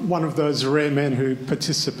 I'm one of those rare men who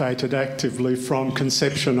participated actively from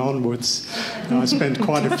conception onwards. I spent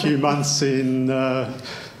quite a few months in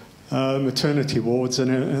maternity wards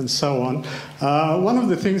and so on. One of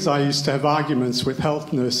the things I used to have arguments with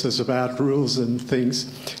health nurses about rules and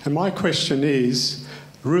things, and my question is,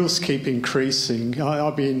 rules keep increasing.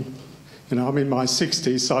 I'm in my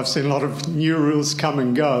 60s, so I've seen a lot of new rules come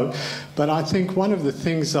and go, but I think one of the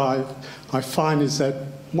things I find is that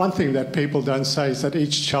one thing that people don't say is that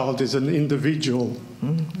each child is an individual.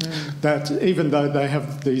 That even though they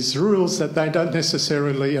have these rules, that they don't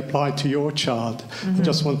necessarily apply to your child. I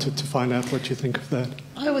just wanted to find out what you think of that.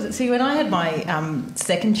 When I had my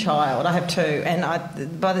second child, I have two, and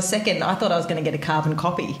by the second, I thought I was going to get a carbon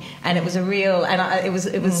copy, and it was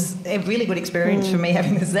it was a really good experience for me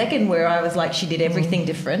having the second, where I was like, she did everything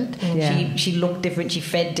different, she looked different, she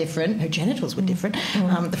fed different, her genitals were different.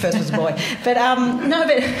 The first was a boy, but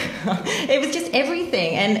it was just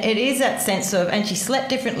everything, and it is that sense of, and she slept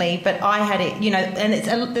differently, but I had it,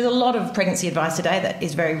 and there's a lot of pregnancy advice today that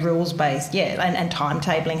is very rules based, and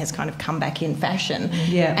timetabling has kind of come back in fashion.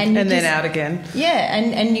 Yeah, and then out again. Yeah,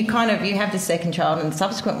 and you have the second child and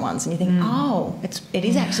subsequent ones, and you think, it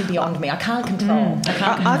is actually beyond me. I can't control.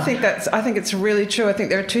 I think it's really true. I think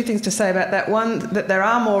there are two things to say about that. One, that there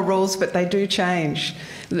are more rules, but they do change.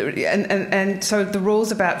 And so the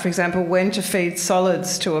rules about, for example, when to feed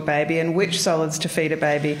solids to a baby and which solids to feed a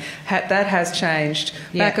baby, that has changed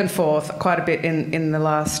back and forth quite a bit in the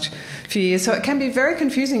last few years. So it can be very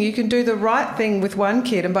confusing. You can do the right thing with one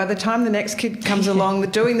kid, and by the time the next kid comes along,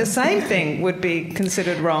 doing the same thing would be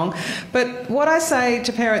considered wrong. But what I say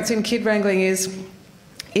to parents in kid wrangling is,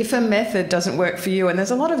 if a method doesn't work for you, and there's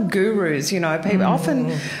a lot of gurus, people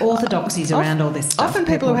often orthodoxies around all this stuff. Often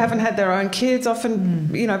people who haven't had their own kids, often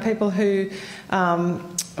people who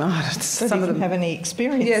some of them have any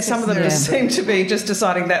experience. Yeah, some of them just seem to be just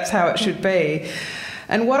deciding that's how it should be.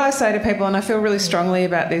 And what I say to people, and I feel really strongly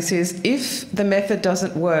about this, is if the method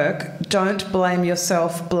doesn't work, don't blame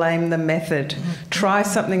yourself, blame the method. Try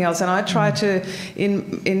something else. And I try to,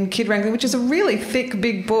 in Kid Wrangling, which is a really thick,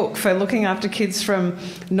 big book for looking after kids from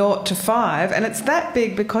 0 to 5, and it's that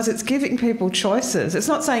big because it's giving people choices. It's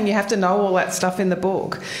not saying you have to know all that stuff in the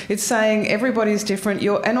book. It's saying everybody's different.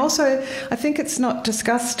 And also, I think it's not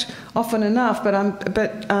discussed often enough,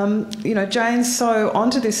 but you know, Jane's so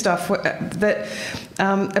onto this stuff that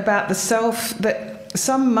about the self, that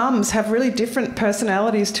some mums have really different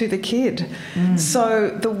personalities to the kid. So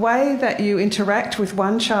the way that you interact with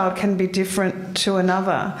one child can be different to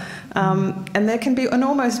another, and there can be an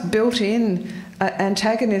almost built-in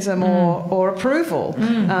antagonism or approval,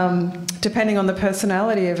 depending on the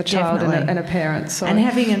personality of a child and a parent. So. And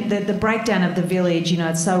having the breakdown of the village, you know,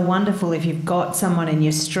 it's so wonderful if you've got someone in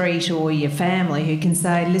your street or your family who can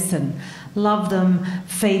say, listen, love them,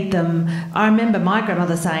 feed them. I remember my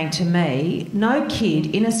grandmother saying to me, no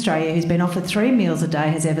kid in Australia who's been offered 3 meals a day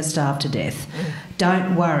has ever starved to death.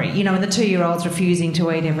 Don't worry. You know, and the 2-year-old's refusing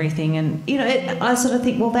to eat everything. And, you know, I sort of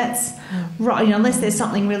think, well, that's right, you know, unless there's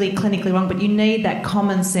something really clinically wrong, but you need that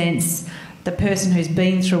common sense, the person who's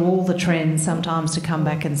been through all the trends sometimes to come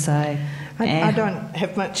back and say... I don't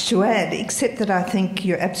have much to add, except that I think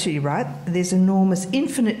you're absolutely right. There's enormous,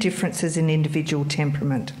 infinite differences in individual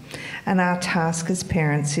temperament. And our task as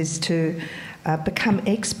parents is to become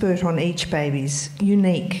expert on each baby's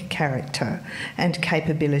unique character and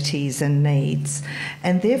capabilities and needs.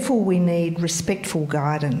 And therefore we need respectful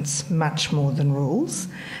guidance much more than rules.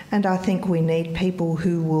 And I think we need people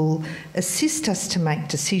who will assist us to make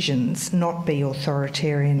decisions, not be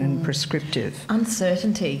authoritarian and prescriptive.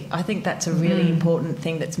 Uncertainty. I think that's a really important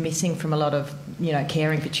thing that's missing from a lot of, you know,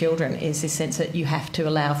 caring for children, is this sense that you have to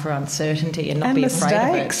allow for uncertainty and not be afraid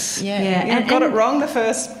of it. Yeah. You've got it wrong the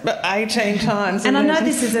first 18 times. And I know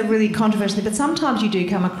this is a really controversial thing, but sometimes you do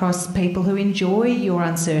come across people who enjoy your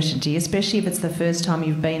uncertainty, especially if it's the first time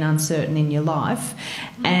you've been uncertain in your life.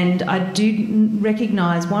 And I do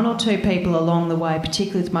recognise 1 or 2 people along the way,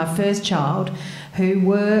 particularly with my first child, who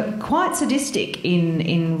were quite sadistic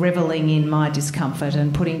in revelling in my discomfort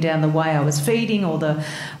and putting down the way I was feeding or the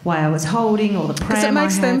way I was holding or the pram. Because it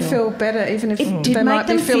makes them feel better, even if they might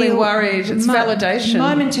be feeling worried. It's validation.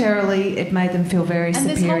 Momentarily, it made them feel very superior.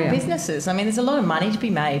 And there's whole businesses. I mean, there's a lot of money to be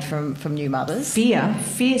made from new mothers.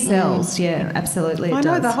 Fear sells. Yeah, absolutely. I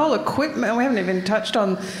know the whole equipment. We haven't even touched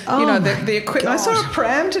on, you know, the equipment. God. I saw a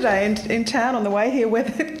pram today in town on the way here where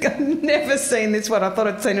I've never seen this one. I thought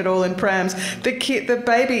I'd seen it all in prams. The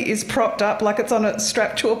baby is propped up like it's on a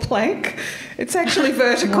strapped to a plank. It's actually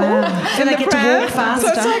vertical. Wow. In they the get pram. to walk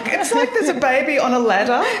faster. So it's like there's a baby on a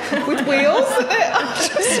ladder with wheels.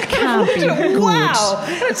 It can't be good. Wow.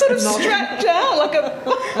 And it's sort of strapped down like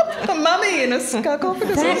a mummy in a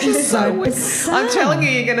sarcophagus. That is so weird. bizarre. I'm telling you,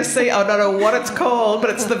 you're going to see, I don't know what it's called, but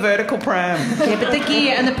it's the vertical pram. Yeah, but the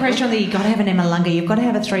gear and the pressure on you've got to have an Emma Lunga, you've got to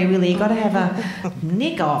have a 3-wheeler, you've got to have a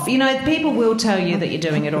nick off. You know, people will tell you that you're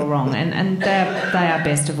doing it all wrong, and they are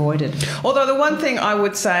best avoided. Although the one thing I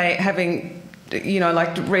would say, having, you know,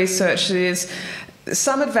 like researched, is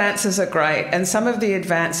some advances are great, and some of the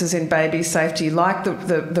advances in baby safety, like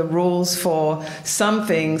the rules for some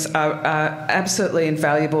things, are absolutely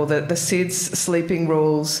invaluable. The SIDS sleeping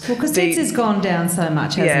rules. Well, because SIDS has gone down so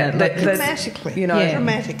much, hasn't it? Dramatically. You know,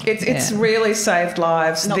 dramatically. It's really saved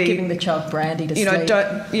lives. Not giving the child brandy to sleep. You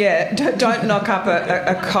know, don't knock up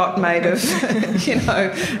a cot made of, you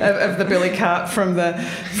know, of the billy cart from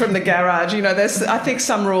the garage. You know, I think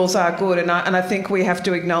some rules are good, and I think we have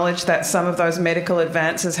to acknowledge that some of those medical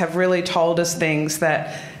advances have really told us things that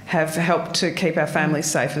have helped to keep our families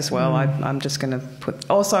safe as well. I'm just going to put...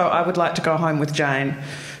 Also, I would like to go home with Jane,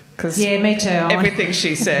 because me too. Everything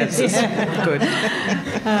she says is good.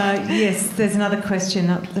 Yes, there's another question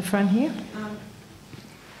up the front here.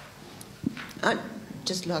 I'd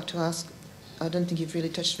just like to ask, I don't think you've really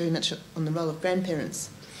touched very much on the role of grandparents.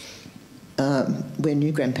 We're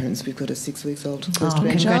new grandparents. We've got a 6-week-old first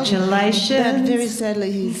grandchild. Congratulations. But very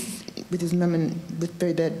sadly, he's with his mum and with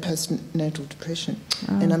very bad postnatal depression.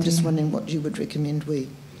 And I'm just wondering what you would recommend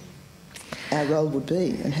our role would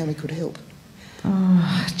be and how we could help.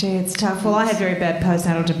 Oh, gee, it's tough. Well, I had very bad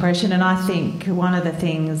postnatal depression, and I think one of the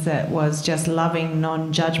things that was just loving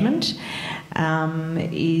non-judgment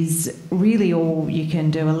is really all you can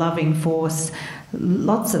do, a loving force.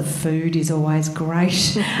 Lots of food is always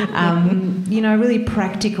great. You know, really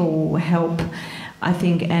practical help, I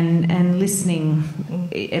think, and listening,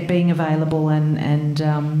 being available and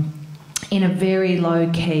in a very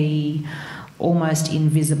low-key, almost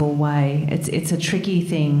invisible way. It's a tricky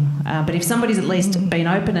thing. But if somebody's at least been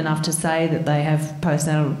open enough to say that they have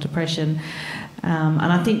postnatal depression, and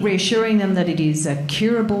I think reassuring them that it is a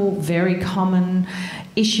curable, very common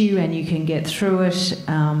issue and you can get through it,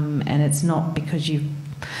 and it's not because you've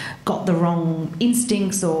got the wrong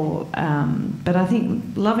instincts but I think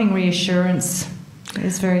loving reassurance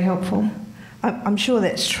is very helpful. I'm sure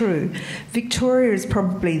that's true. Victoria is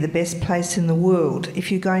probably the best place in the world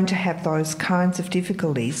if you're going to have those kinds of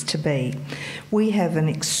difficulties to be. We have an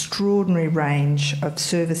extraordinary range of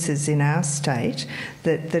services in our state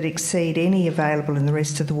that exceed any available in the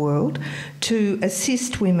rest of the world to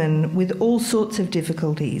assist women with all sorts of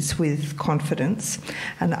difficulties with confidence.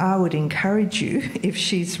 And I would encourage you, if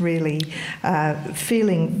she's really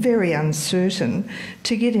feeling very uncertain,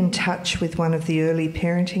 to get in touch with one of the early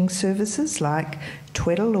parenting services like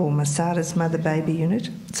Tweddle or Masada's Mother-Baby Unit,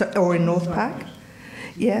 or in North Park.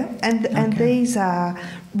 Yeah, and these are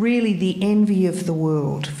really the envy of the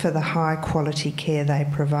world for the high quality care they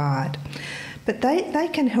provide. But they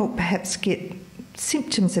can help perhaps get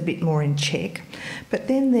symptoms a bit more in check. But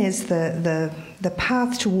then there's the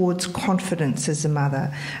path towards confidence as a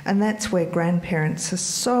mother, and that's where grandparents are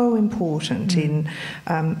so important in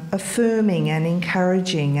affirming and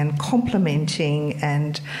encouraging and complimenting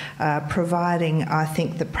and providing, I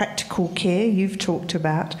think, the practical care you've talked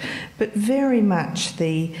about, but very much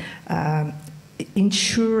the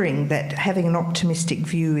ensuring that having an optimistic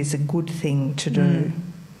view is a good thing to do.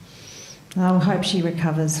 I hope she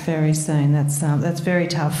recovers very soon. That's very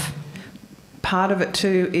tough. Part of it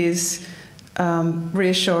too is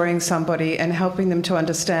reassuring somebody and helping them to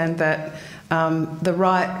understand that the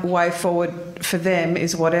right way forward for them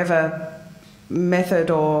is whatever method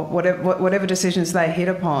or whatever decisions they hit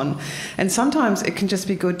upon. And sometimes it can just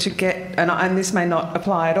be good to get, and this may not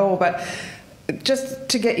apply at all, but just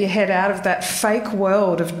to get your head out of that fake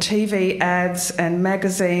world of TV ads and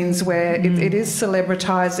magazines where it is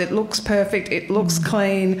celebritised, it looks perfect, it looks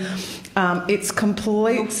clean, it's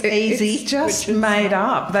complete, looks easy, it's just made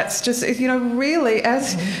up. That's just, really,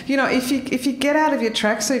 as if you get out of your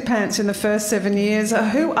tracksuit pants in the first 7 years,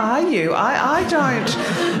 who are you? I don't.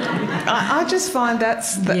 I just find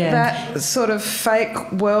that sort of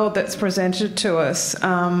fake world that's presented to us.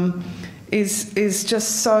 Is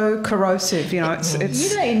just so corrosive, it's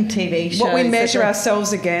in TV shows, what we measure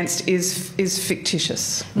ourselves against is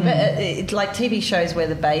fictitious. It's like TV shows where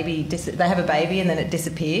the baby they have a baby and then it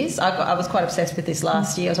disappears. I was quite obsessed with this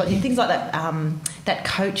last year. I was watching things like that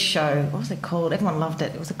Coach show. What was it called? Everyone loved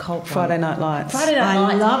it. It was a cult. Friday Night Lights.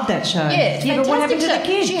 I love that show. Yeah, but what happened to the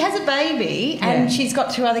kid? She has a baby and she's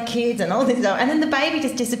got 2 other kids and all this, and then the baby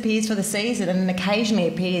just disappears for the season and then occasionally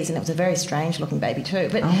appears, and it was a very strange looking baby too.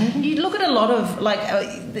 But you look at a lot of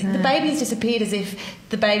the baby's disappeared as if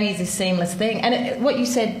the baby is this seamless thing. And what you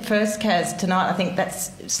said first, Kaz, tonight, I think that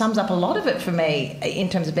sums up a lot of it for me in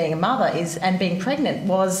terms of being a mother and being pregnant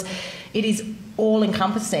it is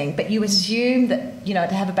all-encompassing, but you assume that,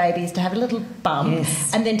 to have a baby is to have a little bum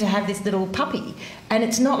and then to have this little puppy. And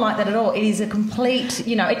it's not like that at all. It is a complete,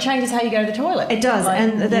 it changes how you go to the toilet. It does,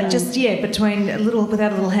 and that between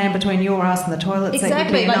without a little hand between your ass and the toilet seat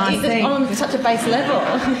would be a nice thing. On such a base level.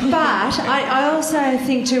 But I also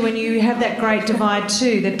think too, when you have that great divide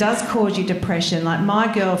too, that does cause you depression. Like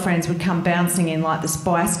my girlfriends would come bouncing in like the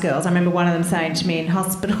Spice Girls. I remember one of them saying to me in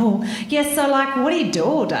hospital, "Yes, so like, what do you do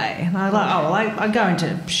all day?" And I was like, "Oh, well, I go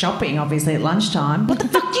into shopping, obviously at lunchtime. What the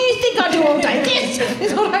fuck do you think I do all day? This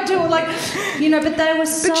is what I do." But they were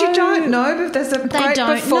so... But you don't know, but there's a great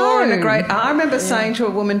before and a great... I remember saying to a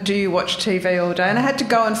woman, "Do you watch TV all day?" And I had to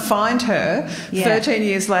go and find her 13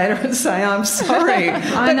 years later and say, "I'm sorry."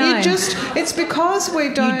 I know. It's because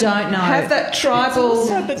we don't know. Have that tribal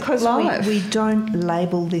It's also because life. we don't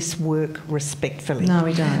label this work respectfully. No,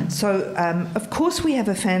 we don't. So, of course, we have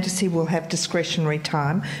a fantasy we'll have discretionary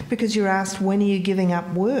time because you're asked, when are you giving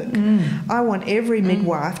up work? I want every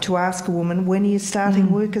midwife to ask a woman, when are you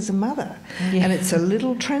starting work as a mother? Yeah. And it's a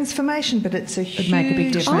little transformation, but it's It'd make a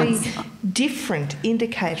big difference. different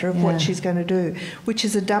indicator of what she's going to do, which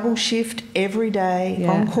is a double shift every day,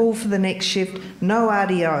 on call for the next shift, no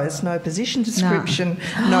RDOs, no position description,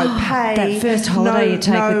 no pay. That first holiday you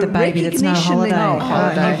take with the baby, that's no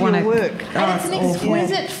holiday. Of work. And it's an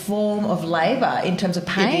exquisite form of labour in terms of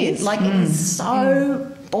pain. It is. It is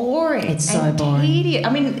so boring. It's so and boring. tedious. I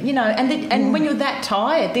mean, you know, and when you're that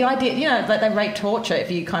tired, the idea, you know, like they rate torture if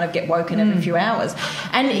you kind of get woken every few hours.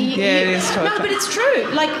 And it is torture. No, but it's true.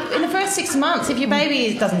 Like in the first 6 months, if your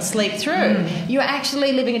baby doesn't sleep through, you're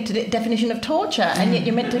actually living a definition of torture, and yet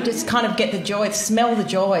you're meant to just kind of get the joy, smell the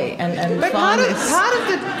joy, and But find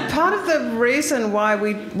part of the reason why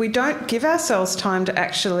we don't give ourselves time to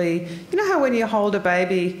actually, you know how when you hold a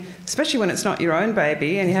baby, especially when it's not your own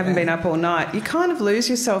baby and you haven't been up all night, you kind of lose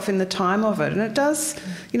yourself in the time of it, and it does,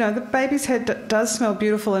 you know, the baby's head does smell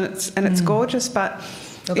beautiful and it's gorgeous, but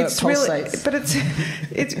although it's it pulsates. really, but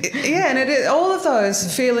and it is all of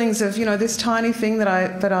those feelings of, you know, this tiny thing that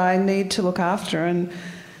I need to look after, and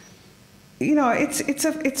you know, it's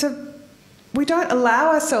a we don't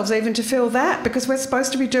allow ourselves even to feel that, because we're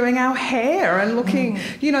supposed to be doing our hair and looking,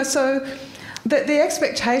 you know, so the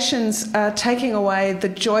expectations are taking away the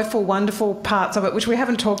joyful, wonderful parts of it, which we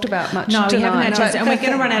haven't talked about much tonight. No, we haven't had a chance, and we're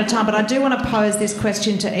going to run out of time, but I do want to pose this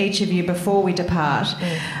question to each of you before we depart.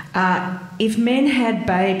 If men had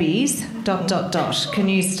babies, ... Can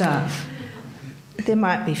you start? There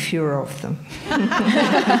might be fewer of them.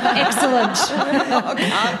 Excellent.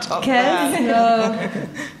 Can't top Kaz?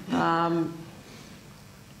 that.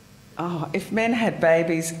 If men had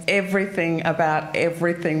babies, everything about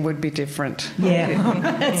everything would be different. Yeah,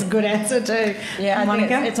 that's a good answer too. Yeah, I Monica?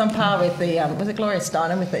 think it's on par with the was it Gloria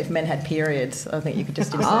Steinem with the, if men had periods? I think you could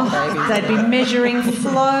just insert babies. They'd be measuring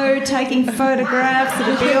flow, taking photographs.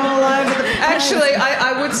 It'd be all over the place. Actually,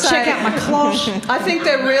 I would say... Check out my cloche. I think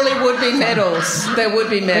there really would be medals. There would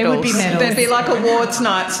be medals. There would be medals. There'd be like awards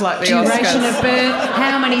nights like the Duration Oscars. of birth,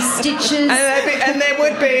 how many stitches. And there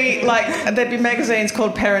would be there'd be magazines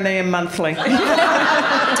called Perineum Monthly. Well,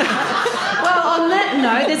 on that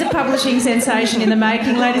note, there's a publishing sensation in the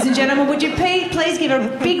making, ladies and gentlemen. Would you please give a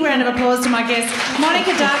big round of applause to my guests,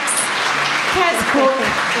 Monica Dux, Kaz Cooke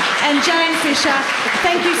and Jane Fisher.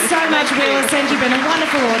 Thank you so much, Wheeler Centre. You've been a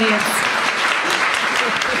wonderful audience.